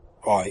leishaper.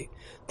 Why?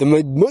 The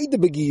moide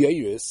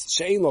begiyeris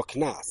shein lo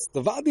knas.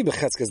 The vadi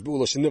becheskes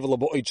bula shenivala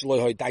bo'ich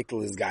loy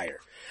title is geyer.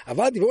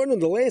 Avadi, in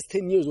the last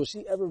 10 years was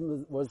she ever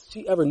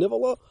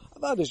nivala?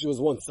 Avadi, she was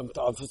once.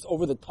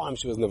 Over the time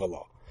she was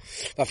nivala.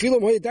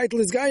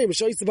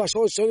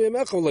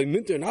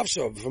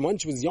 From when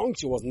she was young,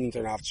 she wasn't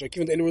inter nafsha.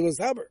 Even the anywhere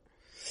haber.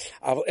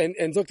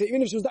 And so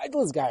even if she was the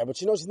idolist guy, but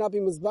she knows she's not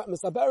being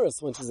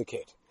misaberis when she's a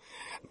kid.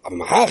 The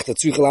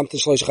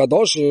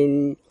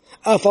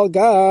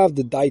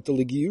daitel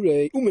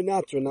gire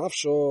umenatra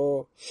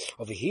nafsho.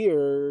 Over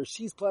here,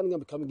 she's planning on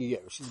becoming a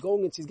geir. She's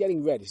going and she's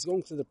getting ready. She's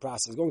going to the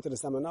process, going to the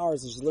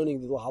seminars, and she's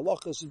learning the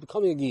halachas. She's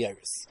becoming a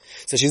geiris.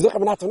 So she's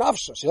looking menatra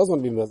nafsho. She doesn't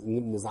want to be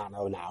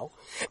mizana now.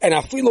 And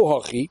afilu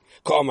hachi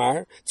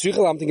kamar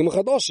tzrichalam tingim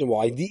chadoshim.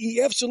 Why?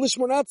 The ef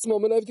shalishmor natzmo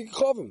menavdik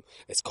chavim.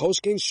 It's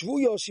koshkein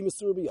shvuya she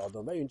mesur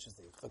biyadam. Very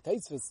interesting. But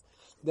Taisvis,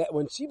 that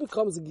when she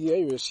becomes a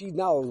geiris, she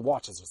now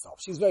watches herself.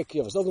 She's very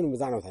careful. She doesn't want to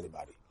be mizana with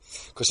anybody.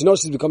 Because she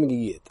knows she's becoming a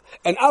yid.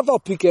 And aval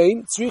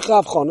pikein,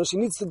 tzricha avchana, she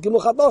needs to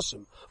gimel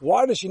chadoshim.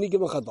 Why does she need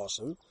gimel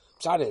chadoshim?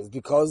 Pshat is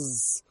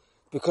because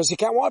she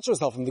can't watch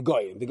herself from the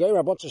goyim. The goyim are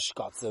a bunch of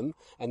shkatzim,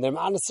 and they're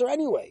honest her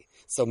anyway.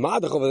 So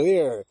madach over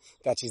there,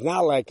 that she's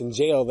not like in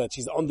jail, that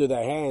she's under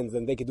their hands,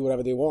 and they can do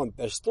whatever they want.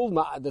 They're still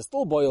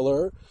boil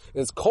her.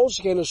 It's kol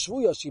shkein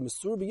shvuya, she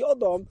mesur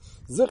biyodam,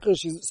 zikr,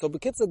 so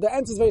bekitza, the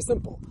answer is very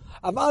simple.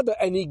 Avada,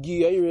 any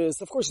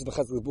geiris, of course she's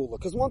b'chesed bula,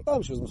 because one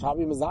time she was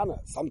m'shabi mizana,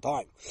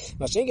 sometime.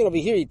 Now Shenkin over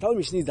here, he telling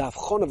me she needs to have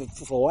chon of it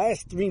for the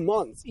last 3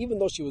 months, even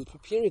though she was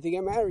preparing to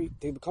get married,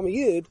 to become a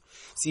yid.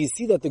 So you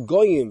see that the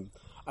goyim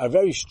are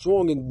very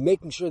strong in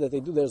making sure that they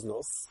do their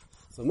znos.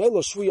 So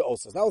Melo Shvuya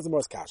also. That was the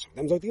most kasha.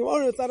 Them talking,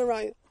 oh, it's not a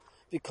riot.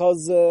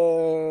 Because,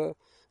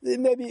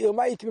 maybe, it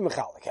might be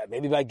mechalik.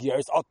 Maybe by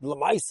Gears,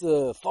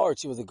 Lamaisa, Fart,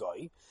 she was a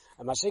guy.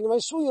 And Mashing by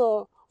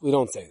Shvuya, we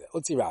don't say that.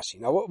 Let's see Rashi.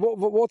 Now,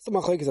 what's the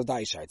machlekes of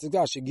Daishai? It's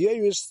Rashi,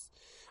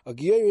 a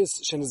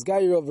Gears, Shenis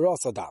Gair of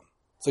Ros Adam.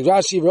 So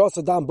Rashi, Ros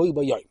Adam, Boy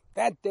Bayoim.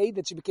 That day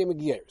that she became a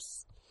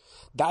Gears.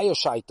 Dayo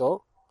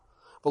Shaito,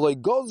 V'loi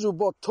Gozru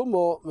Bo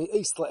Tumo, Me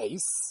Eis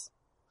La'eis,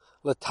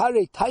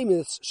 L'tare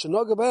Taimis,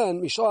 Shenogaben,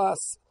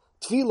 Mishas,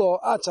 Tfilo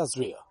at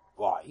Azreil.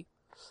 Why?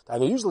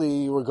 And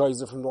usually we're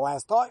guys from the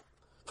last time,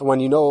 from when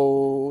you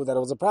know that it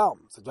was a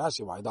problem. So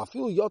Rashi, why? Da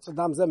feel yotz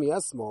dam zemi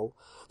esmo.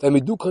 Then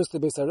we do koste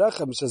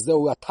besarechem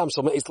shezeu atam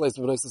shel meisleis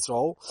b'nei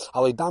Yisrael.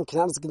 Halei dam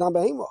kinanis gedam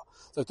behema.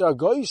 So if there a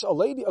goyish, a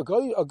lady, a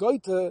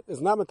goyte is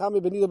not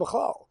matami benida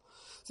b'chal.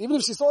 So even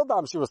if she saw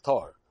dam, she was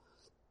tar.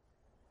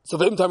 So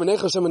v'im taminei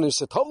Hashem and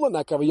shetovla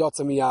nekav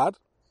yotz miyad.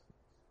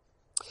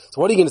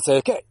 So what are you going to say?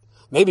 Okay.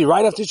 Maybe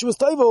right after she was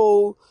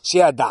table, she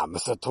had dam.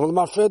 So all things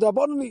are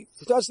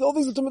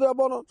tumid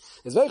rabbanon.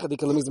 It's very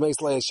chadikah lemiz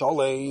meislei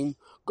shalem.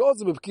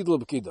 God's b'kidul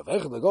b'kidul.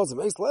 Vechad God's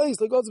meislei,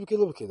 God's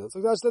b'kidul b'kidul. So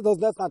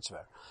that's not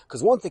fair.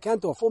 Because once they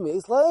can't do a full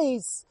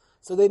meislei,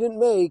 so they didn't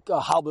make a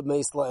halbut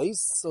meislei.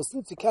 So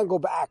since you can't go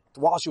back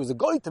while she was a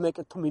goy to make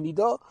a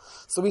tuminida,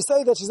 so we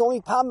say that she's only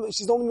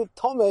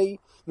tomei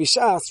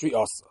mishas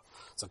ri'asa.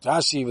 So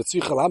Rashi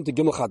v'tzricha lam to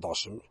gimel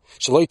chadoshim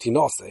shaloi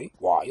tinase.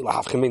 Why?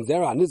 Lahav chemin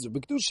zera anizu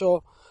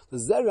b'kedusha. The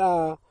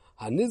zera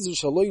hanizur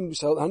shaloim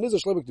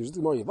b'kedusha.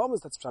 The more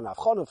Yevamis, that's pshan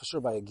avchana for sure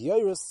by a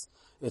geiris.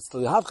 It's the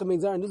lahav chemin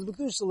zera anizu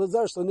b'kedusha. The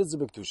zera shaloim anizu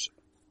b'kedusha.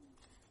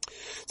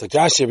 So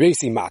Rashi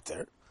reisi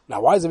mater. Now,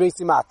 why is it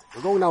Beisi Mat?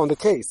 We're going now in the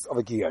case of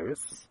a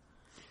Giyuris.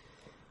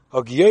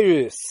 A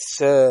Giyuris,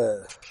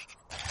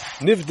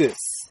 Nivdis.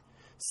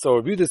 So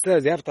Rabbi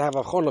says you have to have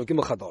a chon of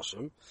Gimel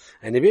Chadoshim.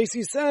 And the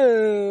Beisi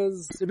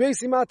says, the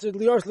Beisi Mat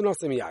Liars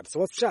L'Nosem Yad. So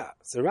what's Pshat?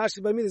 So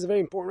Rashi by me is a very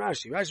important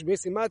Rashi. Rashi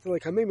Beisi Mat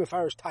like Hamei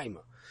Mefarish Taima.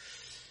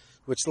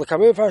 Which like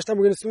Hamei Mefarish Taima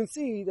we're going to soon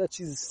see that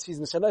she's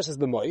Meshabesh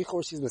B'moich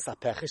or she's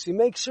Mesapech. She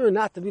makes sure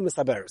not to be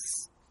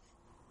Mesaberis.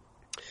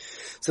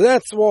 So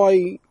that's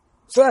why,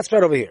 so that's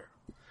right over here.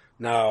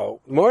 Now,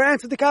 more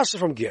answer the kasha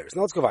from Gears.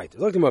 Now let's go weiter.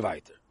 Look at more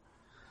weiter.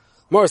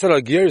 More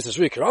said, Gears is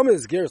Shvi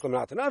Karamis, Gears Lam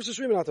Natanaf,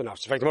 Shvi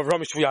Natanaf. In fact, more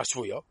from Shvuya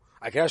Shvuya.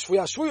 I can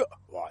Shvuya Shvuya.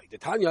 Why? The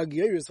Tanya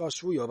Gears va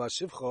Shvuya va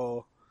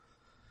Shivcho.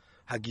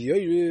 Ha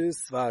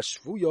Gears va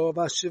Shvuya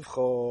va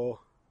Shivcho.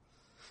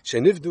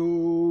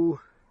 Shenivdu.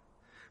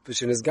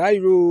 V'shenes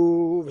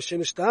Gairu.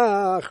 V'shenes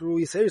Tachru.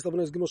 Yiseris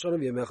Labanos Gimel Shana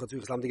V'yemech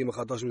Hatzuch Lam Gimel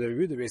Chadash Mit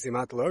Rebuda. V'yesi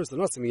Matal Ars. The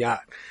Nosim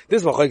Yad.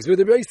 This V'chayks Mit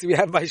Rebuda we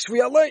have by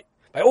Shvuya Lay.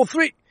 By all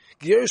three.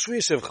 Gears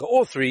Shvuya Shivcho.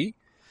 All three.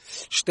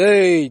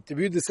 State, the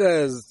Buddha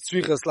says,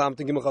 Tzricha Slam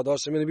Tingim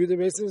Chadash, and the Buddha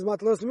basically is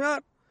Matalos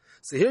Miyad.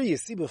 So here you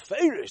see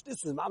Beferish,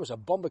 this is Mamash a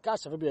bomba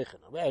kasha for Rebbechen.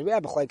 We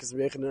have a Chlaikis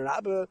Rebbechen and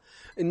Rabbi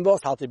in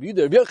both how the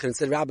Buddha Rebbechen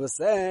said Rabbi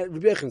said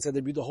Rebbechen said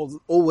the Buddha holds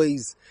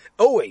always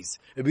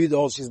the Buddha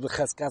holds she's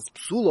Becheskas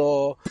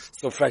Psula.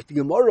 So fact the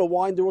Gemara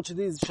why in the Rosh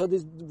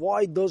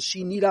why does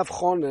she need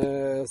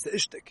Avchon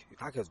Ishtik?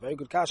 It's very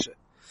good kasha.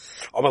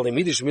 Amalei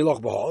Midish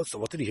Milach Bahal. So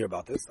what did he hear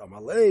about this?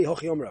 Amalei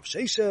Hochi Yomer Rav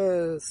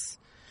Sheishes.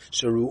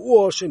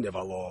 Sharu'o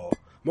shenevalo.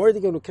 More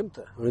than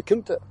Kimta.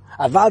 Kimta.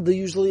 Avada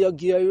usually a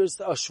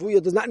Giyuris, a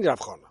Shvuya does not need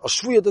Avchana. A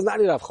Shvuya does not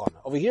need Avchana.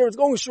 Over here it's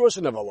going Shur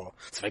shenevalo.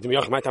 So like the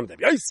Miyach might have to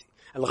be Yaisi.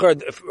 And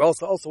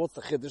also what's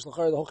the Chiddush? The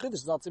whole Chiddush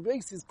is not to be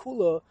is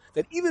cooler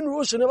that even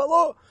Rosh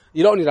shenevalo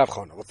you don't need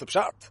Avchana. What's the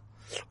Pshat?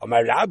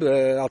 Amar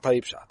Rabbe, I'll tell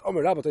you Pshat.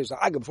 Amar Rabbe, I'll tell you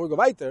Pshat. Before we go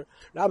weiter,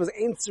 Rabbe is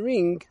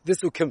answering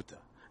this Ukimta.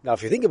 Now,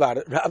 if you think about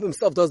it, Rabbi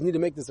himself doesn't need to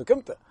make this a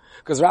kimta.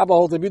 Because Rabbi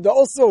holds the Buddha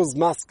also is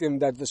masking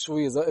that the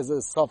Shui is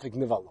a suffix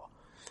nivala.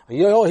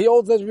 He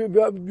holds that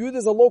Buddha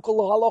is a local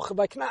halacha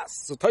by Knas.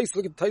 So Tais,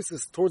 look at Tais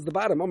is towards the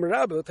bottom. Amar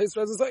Rabbi, Tais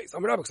says,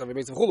 Amar Rabbi, Ksavi,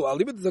 Beis Chulu,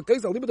 Alibit is a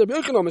Tais, Alibit the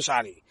Birchen on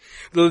Meshani.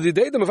 The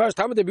day the Mefarish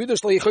Tamid the Buddha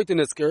Shlei Choyte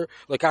Nisker,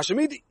 like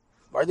Hashemidi.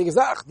 Bardi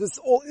Gezach, this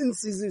all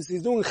instances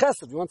he's doing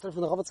chesed. We want to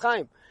from the Chavetz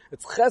Chaim.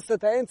 It's chesed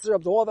to answer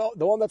up the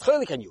one that's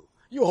chaylik on you.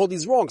 You hold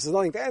these wrong, so there's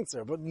nothing to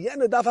answer. But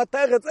Yena daf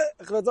ha-teretz,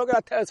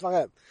 ha-teretz teretz for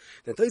him.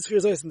 Then Tais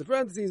fears in the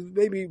parentheses,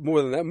 maybe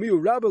more than that.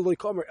 Miu Rabbi loy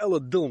kamer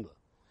ela dilna.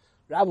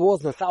 Rabbi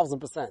wasn't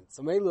 1,000%.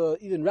 So Mela,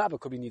 even Rabbi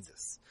could be needs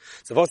this.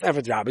 So what's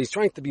effort Rabbi? He's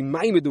trying to be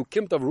maimedu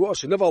kimt of ruach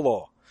shenev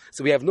law.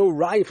 So we have no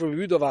right from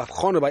Yehuda of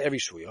Avchana by every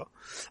shuya.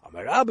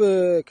 Amar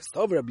Rabbi,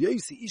 Kastov Rabbi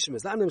Yosi, Isha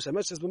Mezanim,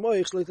 Shemeshes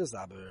b'moich, Shleita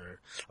Zaber.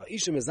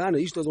 Isha Mezana,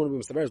 Isha doesn't want to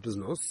be Misaberes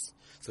Biznos.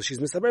 So she's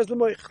Misaberes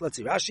b'moich. Let's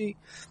see, Rashi.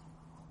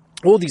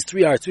 All these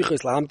three are Tzricha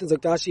Islam, things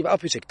like Dashi,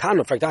 Apishik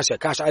Tano, for Dashi,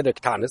 Akash either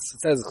Ktanis.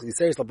 It says, he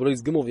says,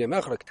 Laburis Gimel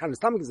V'yamech, or Ktanis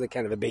Tamik is a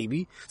kind of a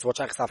baby. So what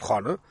Shach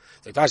Savchana.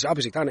 So Dashi,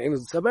 Apishik Tano,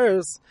 Enes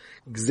Saberes,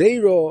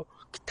 Gzeiro,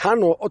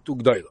 Ktano, Otu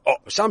Gdoil. Oh,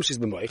 Masham she's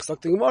b'moich, so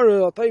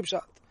Gemara, I'll tell you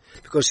Pshat.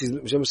 Because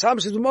Masham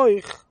she's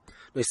b'moich,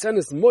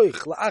 Nesenes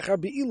Moich, La'achar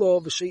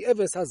Be'ilo, V'shei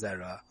Eves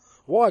Hazera.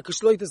 Why? Because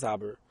Shloit is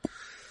Haber.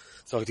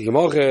 So the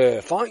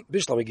Gemara, fine,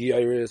 Bishlam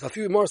Giyuris, a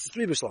few more,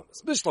 three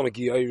Bishlamas. Bishlam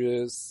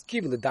Giyuris,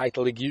 keeping the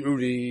title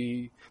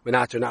Giyuri,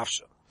 Menater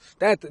Nafsha.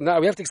 That, now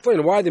we have to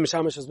explain why the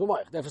Mishamish is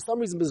B'moich. That for some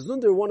reason,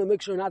 Bezunder want to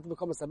make sure not to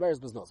become a Saberes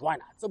Beznos. Why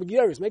not? So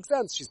Giyuris makes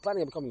sense. She's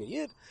planning on becoming a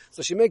Yid,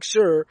 so she makes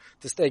sure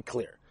to stay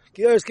clear.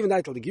 Giyuris giving the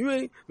title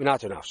Giyuri,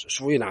 Menater Nafsha.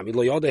 Shvuy Nami,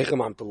 Lo Yoda Hechem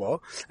Amtalo,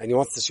 and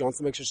she wants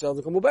to make sure she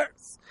doesn't become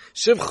Uberes.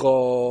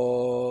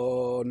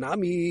 Shivcho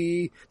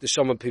Nami, the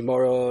Shama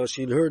Pimora,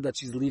 she heard that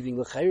she's leaving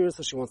L'chair,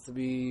 so she wants to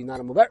be not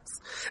a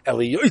Mubaris.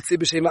 Eli Yoitze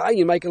B'Shem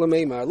V'ayin, Michael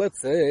Ameimar.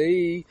 Let's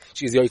say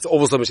she's Yoitze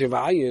Ovos B'Shem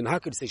V'ayin. How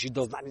could you say she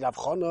does not need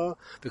Avchana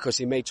because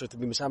she made sure to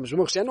be Mishamish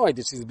B'Moch? She had no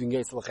idea she's being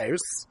Yoitze L'chair.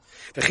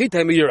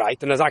 V'chitem, you're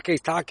right. And as our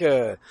case,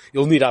 Taka,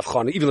 you'll need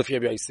Avchana, even if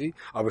you're Yoitze.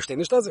 Aber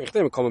Steinish does it.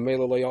 V'chitem, come a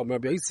Mela Lo Yom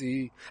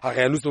Yoitze.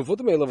 Hachei Anusum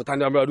Foto Mela,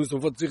 V'tanya Amra Anusum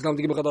Foto Tzich Lam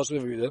Tigim Chadash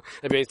V'Vida.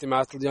 Yoitze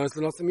Mastel Yoitze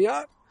L'Nosim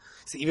Miyad.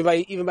 So even by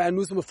a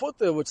Nusum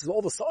Foto, which is all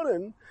of a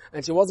sudden,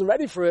 and she wasn't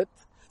ready for it,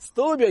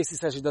 still Rabbi Yosi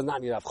says she does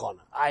not need Avchana.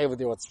 I over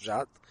there what's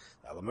Pshat.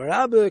 Amar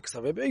Rabbi,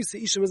 Ksav Rabbi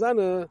Yosi, Isha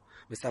Mezana,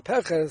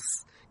 Misapeches,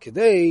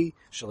 Kedei,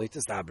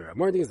 Shalitas Daber.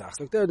 More things like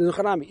there, the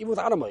Nuchanami, even with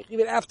Adamoich,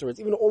 even afterwards,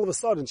 even all of a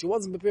sudden, she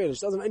wasn't prepared,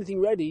 she doesn't have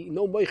anything ready,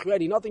 no Moich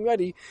ready, nothing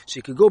ready,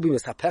 she could go be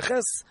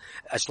Misapeches,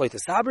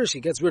 Shalitas Daber,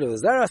 she gets rid of the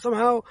Zera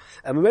somehow,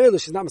 and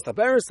Mamela, she's not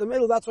Misaperes, and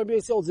Mamela, that's why Rabbi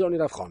Yosi holds you don't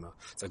need Avchana.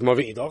 It's like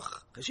Mavi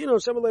Idoch, Kashino,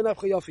 Shemalei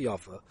Nafcha Yafa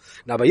Yafa.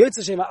 Now, by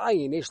Yotzeh Shema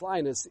Ayin, Eish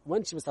Lain is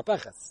when she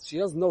Misapeches, she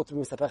doesn't know to be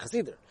Misapeches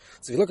either.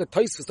 So if you look at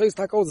Tais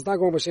Takos, it's not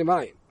going by Shema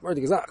Ayin. More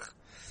things like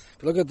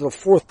if you look at the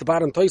fourth, the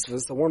bottom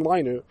Tosfos, the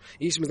one-liner,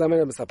 Ish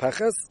Mizamena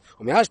Misapeches,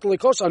 U'mehashtel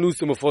Lekosha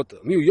Anusum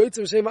Afota. Miu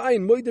Yotzeh Shema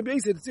Ayin, Moide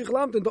Beise, Tzich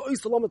Lamten, the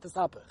Ois Salom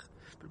Tesapech.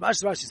 But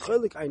Rashi is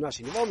cholik, Ayin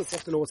Rashi Nival, it's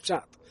have to know what's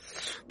pshat.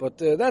 But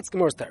that's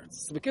Gemara's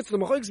teretz. So the kids of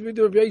the Machoikis, we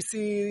do Rabbi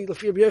Yossi,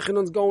 Lefi Rabbi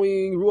Yochanan's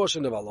going, Ruach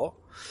Nevala.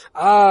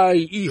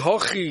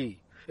 Ihochi.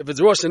 If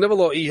it's Rosh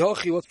Nevala,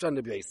 Ihochi, what's pshat in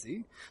Rabbi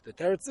Yossi? The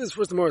teretz is,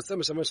 first the Gemara says,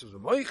 Meshamesh is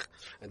B'moich,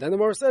 and then the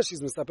Gemara says, she's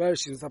Misapecha,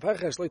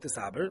 Shloite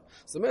Saber.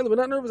 So mainly, we're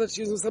not nervous that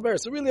she's Misaper.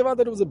 So really, about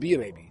that it was a bia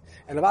maybe.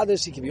 And about that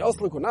she can be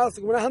Oslik or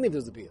Naslik, we're not handing if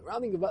there's a bia. We're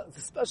handing about the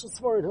special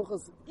svar in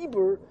Hilchas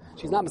Ibur,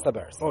 she's not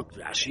Misaper. So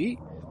Rashi,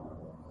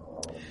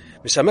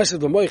 Mishameshes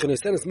b'moich and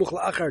Esenes much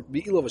la'achar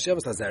be'ilo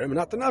v'shevas hazerim and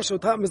not the nafsho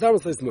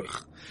mizarmas leis much.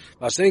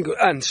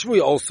 And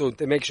Shmui also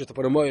they make sure to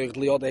put a moich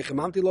liod eichem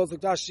hamti lo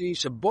zogdashi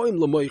sheboim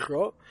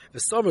l'moichro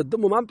v'sover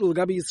dumu mamti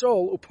l'gabi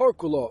Yisrael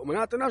uporkulo. And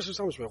not the nafsho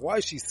shamash. Why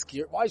is she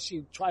scared? Why is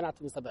she trying not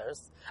to miss the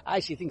bears?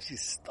 She thinks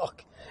she's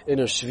stuck in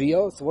her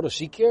shvio. So what does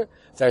she care?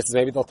 So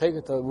maybe they'll take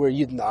her to where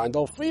Yidden are and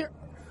they'll free her.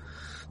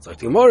 So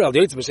tomorrow, al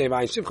yoytz b'shem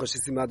ayin shivcha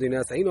shisim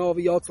adinah sayino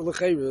v'yotz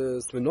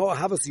l'cheiris v'no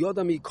havas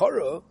yodam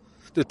yikara.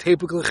 The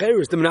typical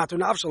cheres, the menater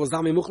nafshal is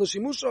dami muchla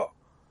shimusha.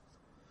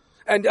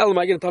 And Elam,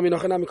 I get to tell me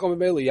nachanami kom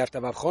mele. You have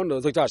to have avchana.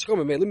 It's like Dash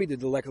kom mele. Me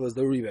did the lekel is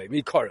the ribe.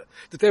 Me kara.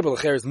 The table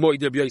cheres moy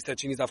der biyos that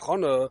she needs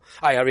avchana.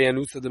 I have an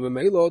usa the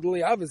mele. The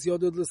leavis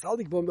yodud the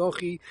saldik bom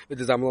ochi. But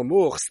the zamla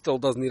moch still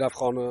doesn't need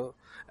avchana.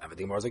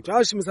 Everything more like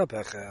Dash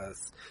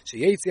misapeches.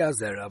 She yetzi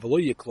azera v'lo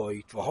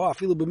yekloit v'ho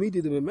afilu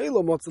b'midi the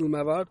mele motzel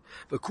mavad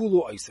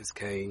v'kulu isis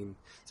came.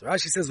 So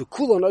Rashi says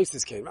v'kulu and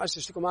isis came. Rashi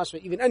shtikom mashma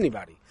even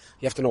anybody.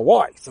 You have to know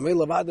why. So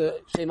mele levada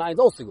sheina is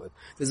also good.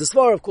 There's a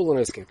svar of kulu and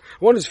isis came.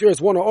 One is fierce,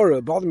 one or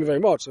bothered me very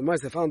much. And I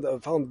found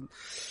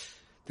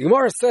the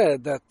Gemara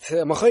said that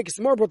Machoikis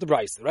more brought the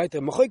Bryce, right? The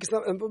Machoikis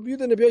you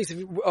didn't be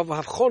of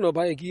Havchona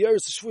by a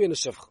Giyers Shvui and a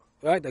Shivcha,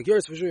 right? The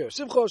Giyers Shvui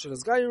Shivcha,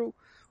 Shanas Gairu,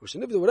 or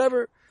Shanibda,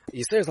 whatever.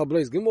 He says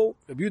Halblaze Gimel.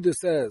 The Buddha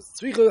says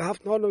Tzricha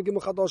Hafnana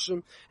Gimel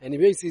Chadoshim, and he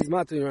basically is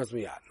Matu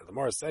Rasmiyat. The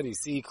Gemara said he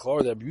see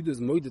Klor that Buddha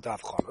is Moidet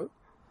Havchona,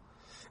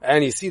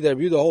 and he see that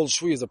Buddha whole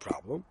Shvui is a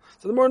problem.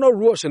 So the more no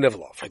Ruach and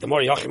Nevala. The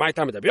more Yachi my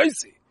time at the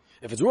B'yisi.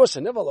 If it's Ruach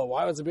and Nevala,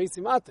 why was the B'yisi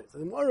Matu? So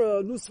the more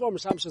Nusvar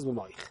Mishamshes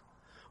B'moich.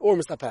 Or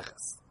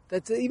Mistapeches.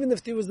 That even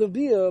if there was the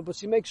bia, but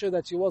she makes sure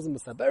that she wasn't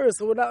Mistaberes,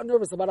 so we're not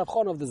nervous about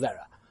Avchon of the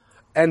Zera.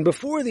 And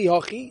before the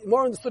Hachi,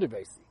 more understood it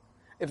basically.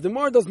 If the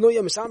Mar does know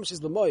Yam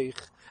Mishamshes B'moich,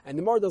 and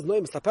the Mar does know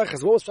Yam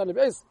Mistapeches, what was trying to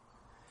base?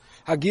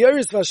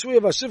 Hagieris Vashuya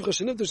Vashivcha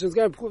Shenivtu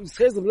Shenzgar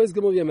says the Blaze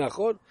Gemov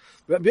Yamachor,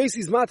 but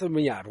basically is Mata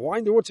Miyad. Why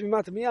in the word to be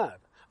Mata Miyad?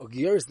 A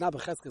Gieris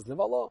Nabacheskes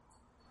Nevala?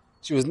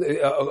 She was a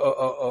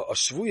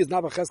Shvuy is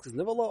Nabacheskes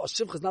Nevala, a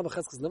Shivcha is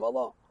Nabacheskes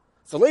Nevala.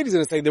 So ladies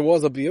going to say there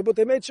was a beer, but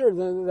they made sure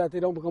that they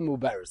don't become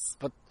embarrassed.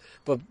 But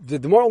the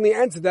Gemara only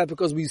answered that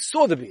because we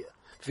saw the beer.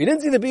 If you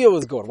didn't see the beer, it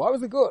was good. Why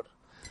was it good?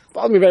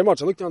 Bothered me very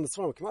much. I looked on the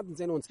farm. I came out and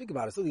say no one speak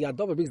about it. So the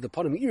Yadova brings the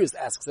Panamiris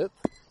asks it.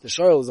 The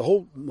Shoyl is a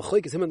whole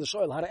Machlik is him and the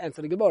Shoyl how to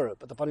answer the Gemara.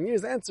 But the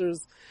Panamiris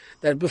answers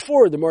that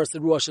before the Gemara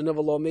said Ruach and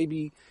Nevala,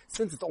 maybe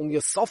since it's only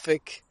a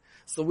suffix,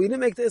 so we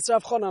didn't make the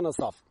Isra Avchana on a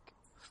suffix.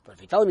 But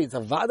if you tell me it's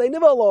a Vadei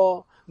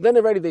Nevala, then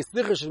already they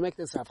slicher should make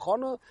this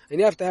Avchana, and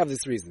you have to have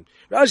this reason.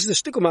 Rashi is a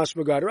shtickle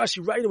mashmagad.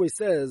 Rashi right away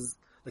says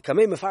the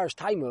Kamei Mefarish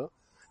Taima,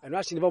 and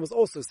Rashi Nevamas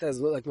also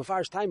says like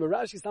Mefarish Taima.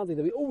 Rashi sounds like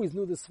that we always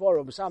knew this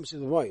svara b'sham shiz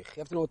v'moich. You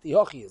have to know what the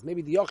yochi is.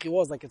 Maybe the yochi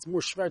was like it's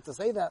more schwer to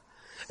say that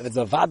if it's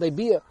a vadei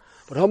bia.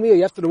 But homia,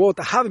 you have to know what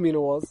the havimina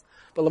was.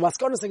 But the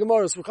maskonas and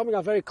gemaras were coming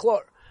out very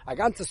clear. A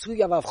ganze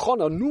sugi of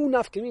avchana, a new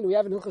nafkamina we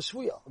have in Hilchas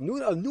Shvuya,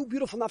 a new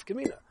beautiful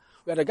nafkamina.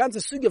 We had a ganze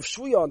sugi of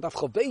Shvuya and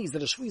Avchabeis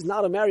that a Shvuya is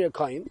not a Maria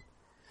Kain.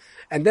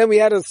 And then we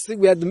had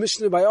the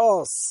Mishnah by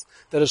us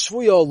that a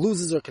Shvuya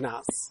loses her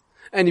knas.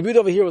 And the beauty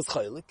over here was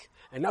Chaylik.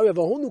 And now we have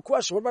a whole new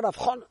question. What about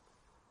Avchana?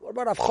 What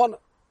about Avchana?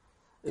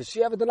 Is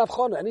she ever done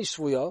Avchana? Any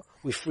Shvuya,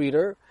 we freed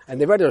her,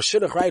 and they read her a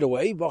shidduch right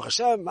away. Baruch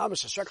Hashem,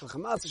 Mamash Hashrak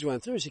L'Chamas, she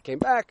went through, she came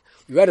back,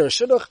 we read her a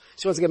shidduch,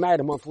 she wants to get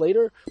married a month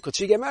later. Could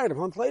she get married a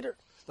month later?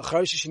 The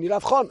Chayrish, she need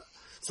Avchana.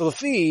 So the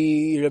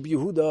fee, Rabbi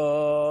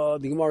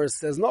Yehuda, the Gemara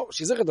says, no,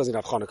 she doesn't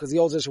have Chana, because he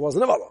holds that she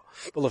wasn't Nevala.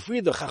 But the fee,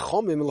 the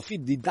Chachomim, and the fee,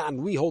 the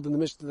Dan, we hold in the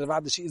Mishnah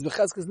that she is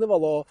Becheskes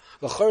Nevala,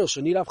 the Chayr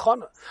should need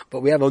Avchana.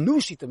 But we have a new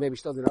sheet that maybe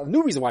she doesn't have, a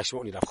new reason why she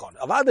won't need Avchana.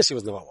 Avada she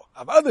was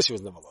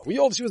Nevala. We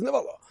hold she was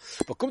Nevala.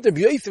 But come to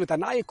B'yosef with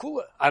Anaya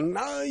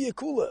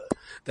Kula,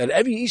 that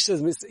every Isha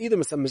is either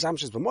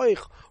Mishamshes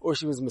B'moich, or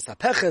she was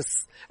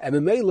Misapeches, and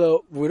Memela,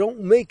 we don't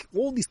make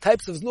all these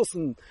types of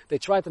Znussen, they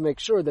try to make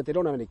sure that they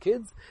don't have any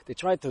kids, they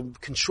try to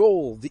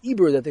control the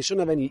Iber, that they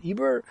shouldn't have any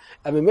Iber,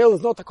 and the male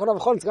is not a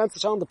Korav Chon, it's going to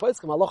show on the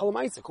Poiskim, Allah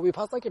Alamaisa, could be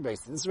passed like a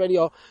base. This is already,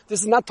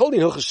 this is not totally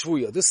Hilchas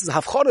Shvuya, this is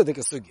Havchara de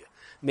Kesugya.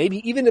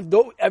 Maybe even if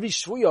though every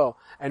Shvuya,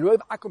 and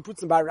Rav Akum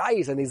puts in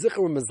Barayis, and they Zichar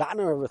were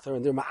Mazaner with her,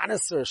 and they're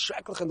Ma'anis or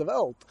Shreklach in the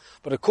Welt,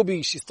 but it could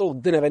be she still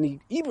didn't have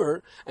any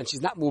Iber, and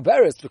she's not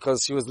Muberis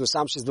because she was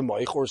Misham, she's the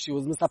Moich, or she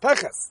was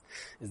Misapeches.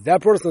 Is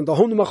that person, the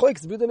Honu Machoik,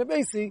 is B'yudin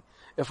Abesi,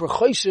 if we're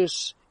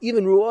Choishish,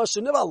 even Ruach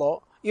and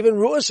Nevala, even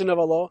Ruach and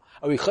Nevala,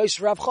 are we Choish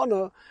Rav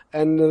Chana,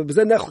 and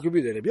B'zen Nechol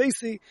Kibudin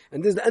Abesi,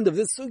 and this is the end of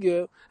this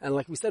sugya, and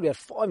like we said, we have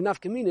 5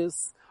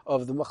 nafkaminas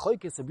of the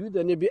Machoikis,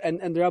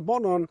 and the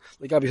Rabbanon,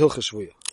 like Abi Hilchas Shvuya.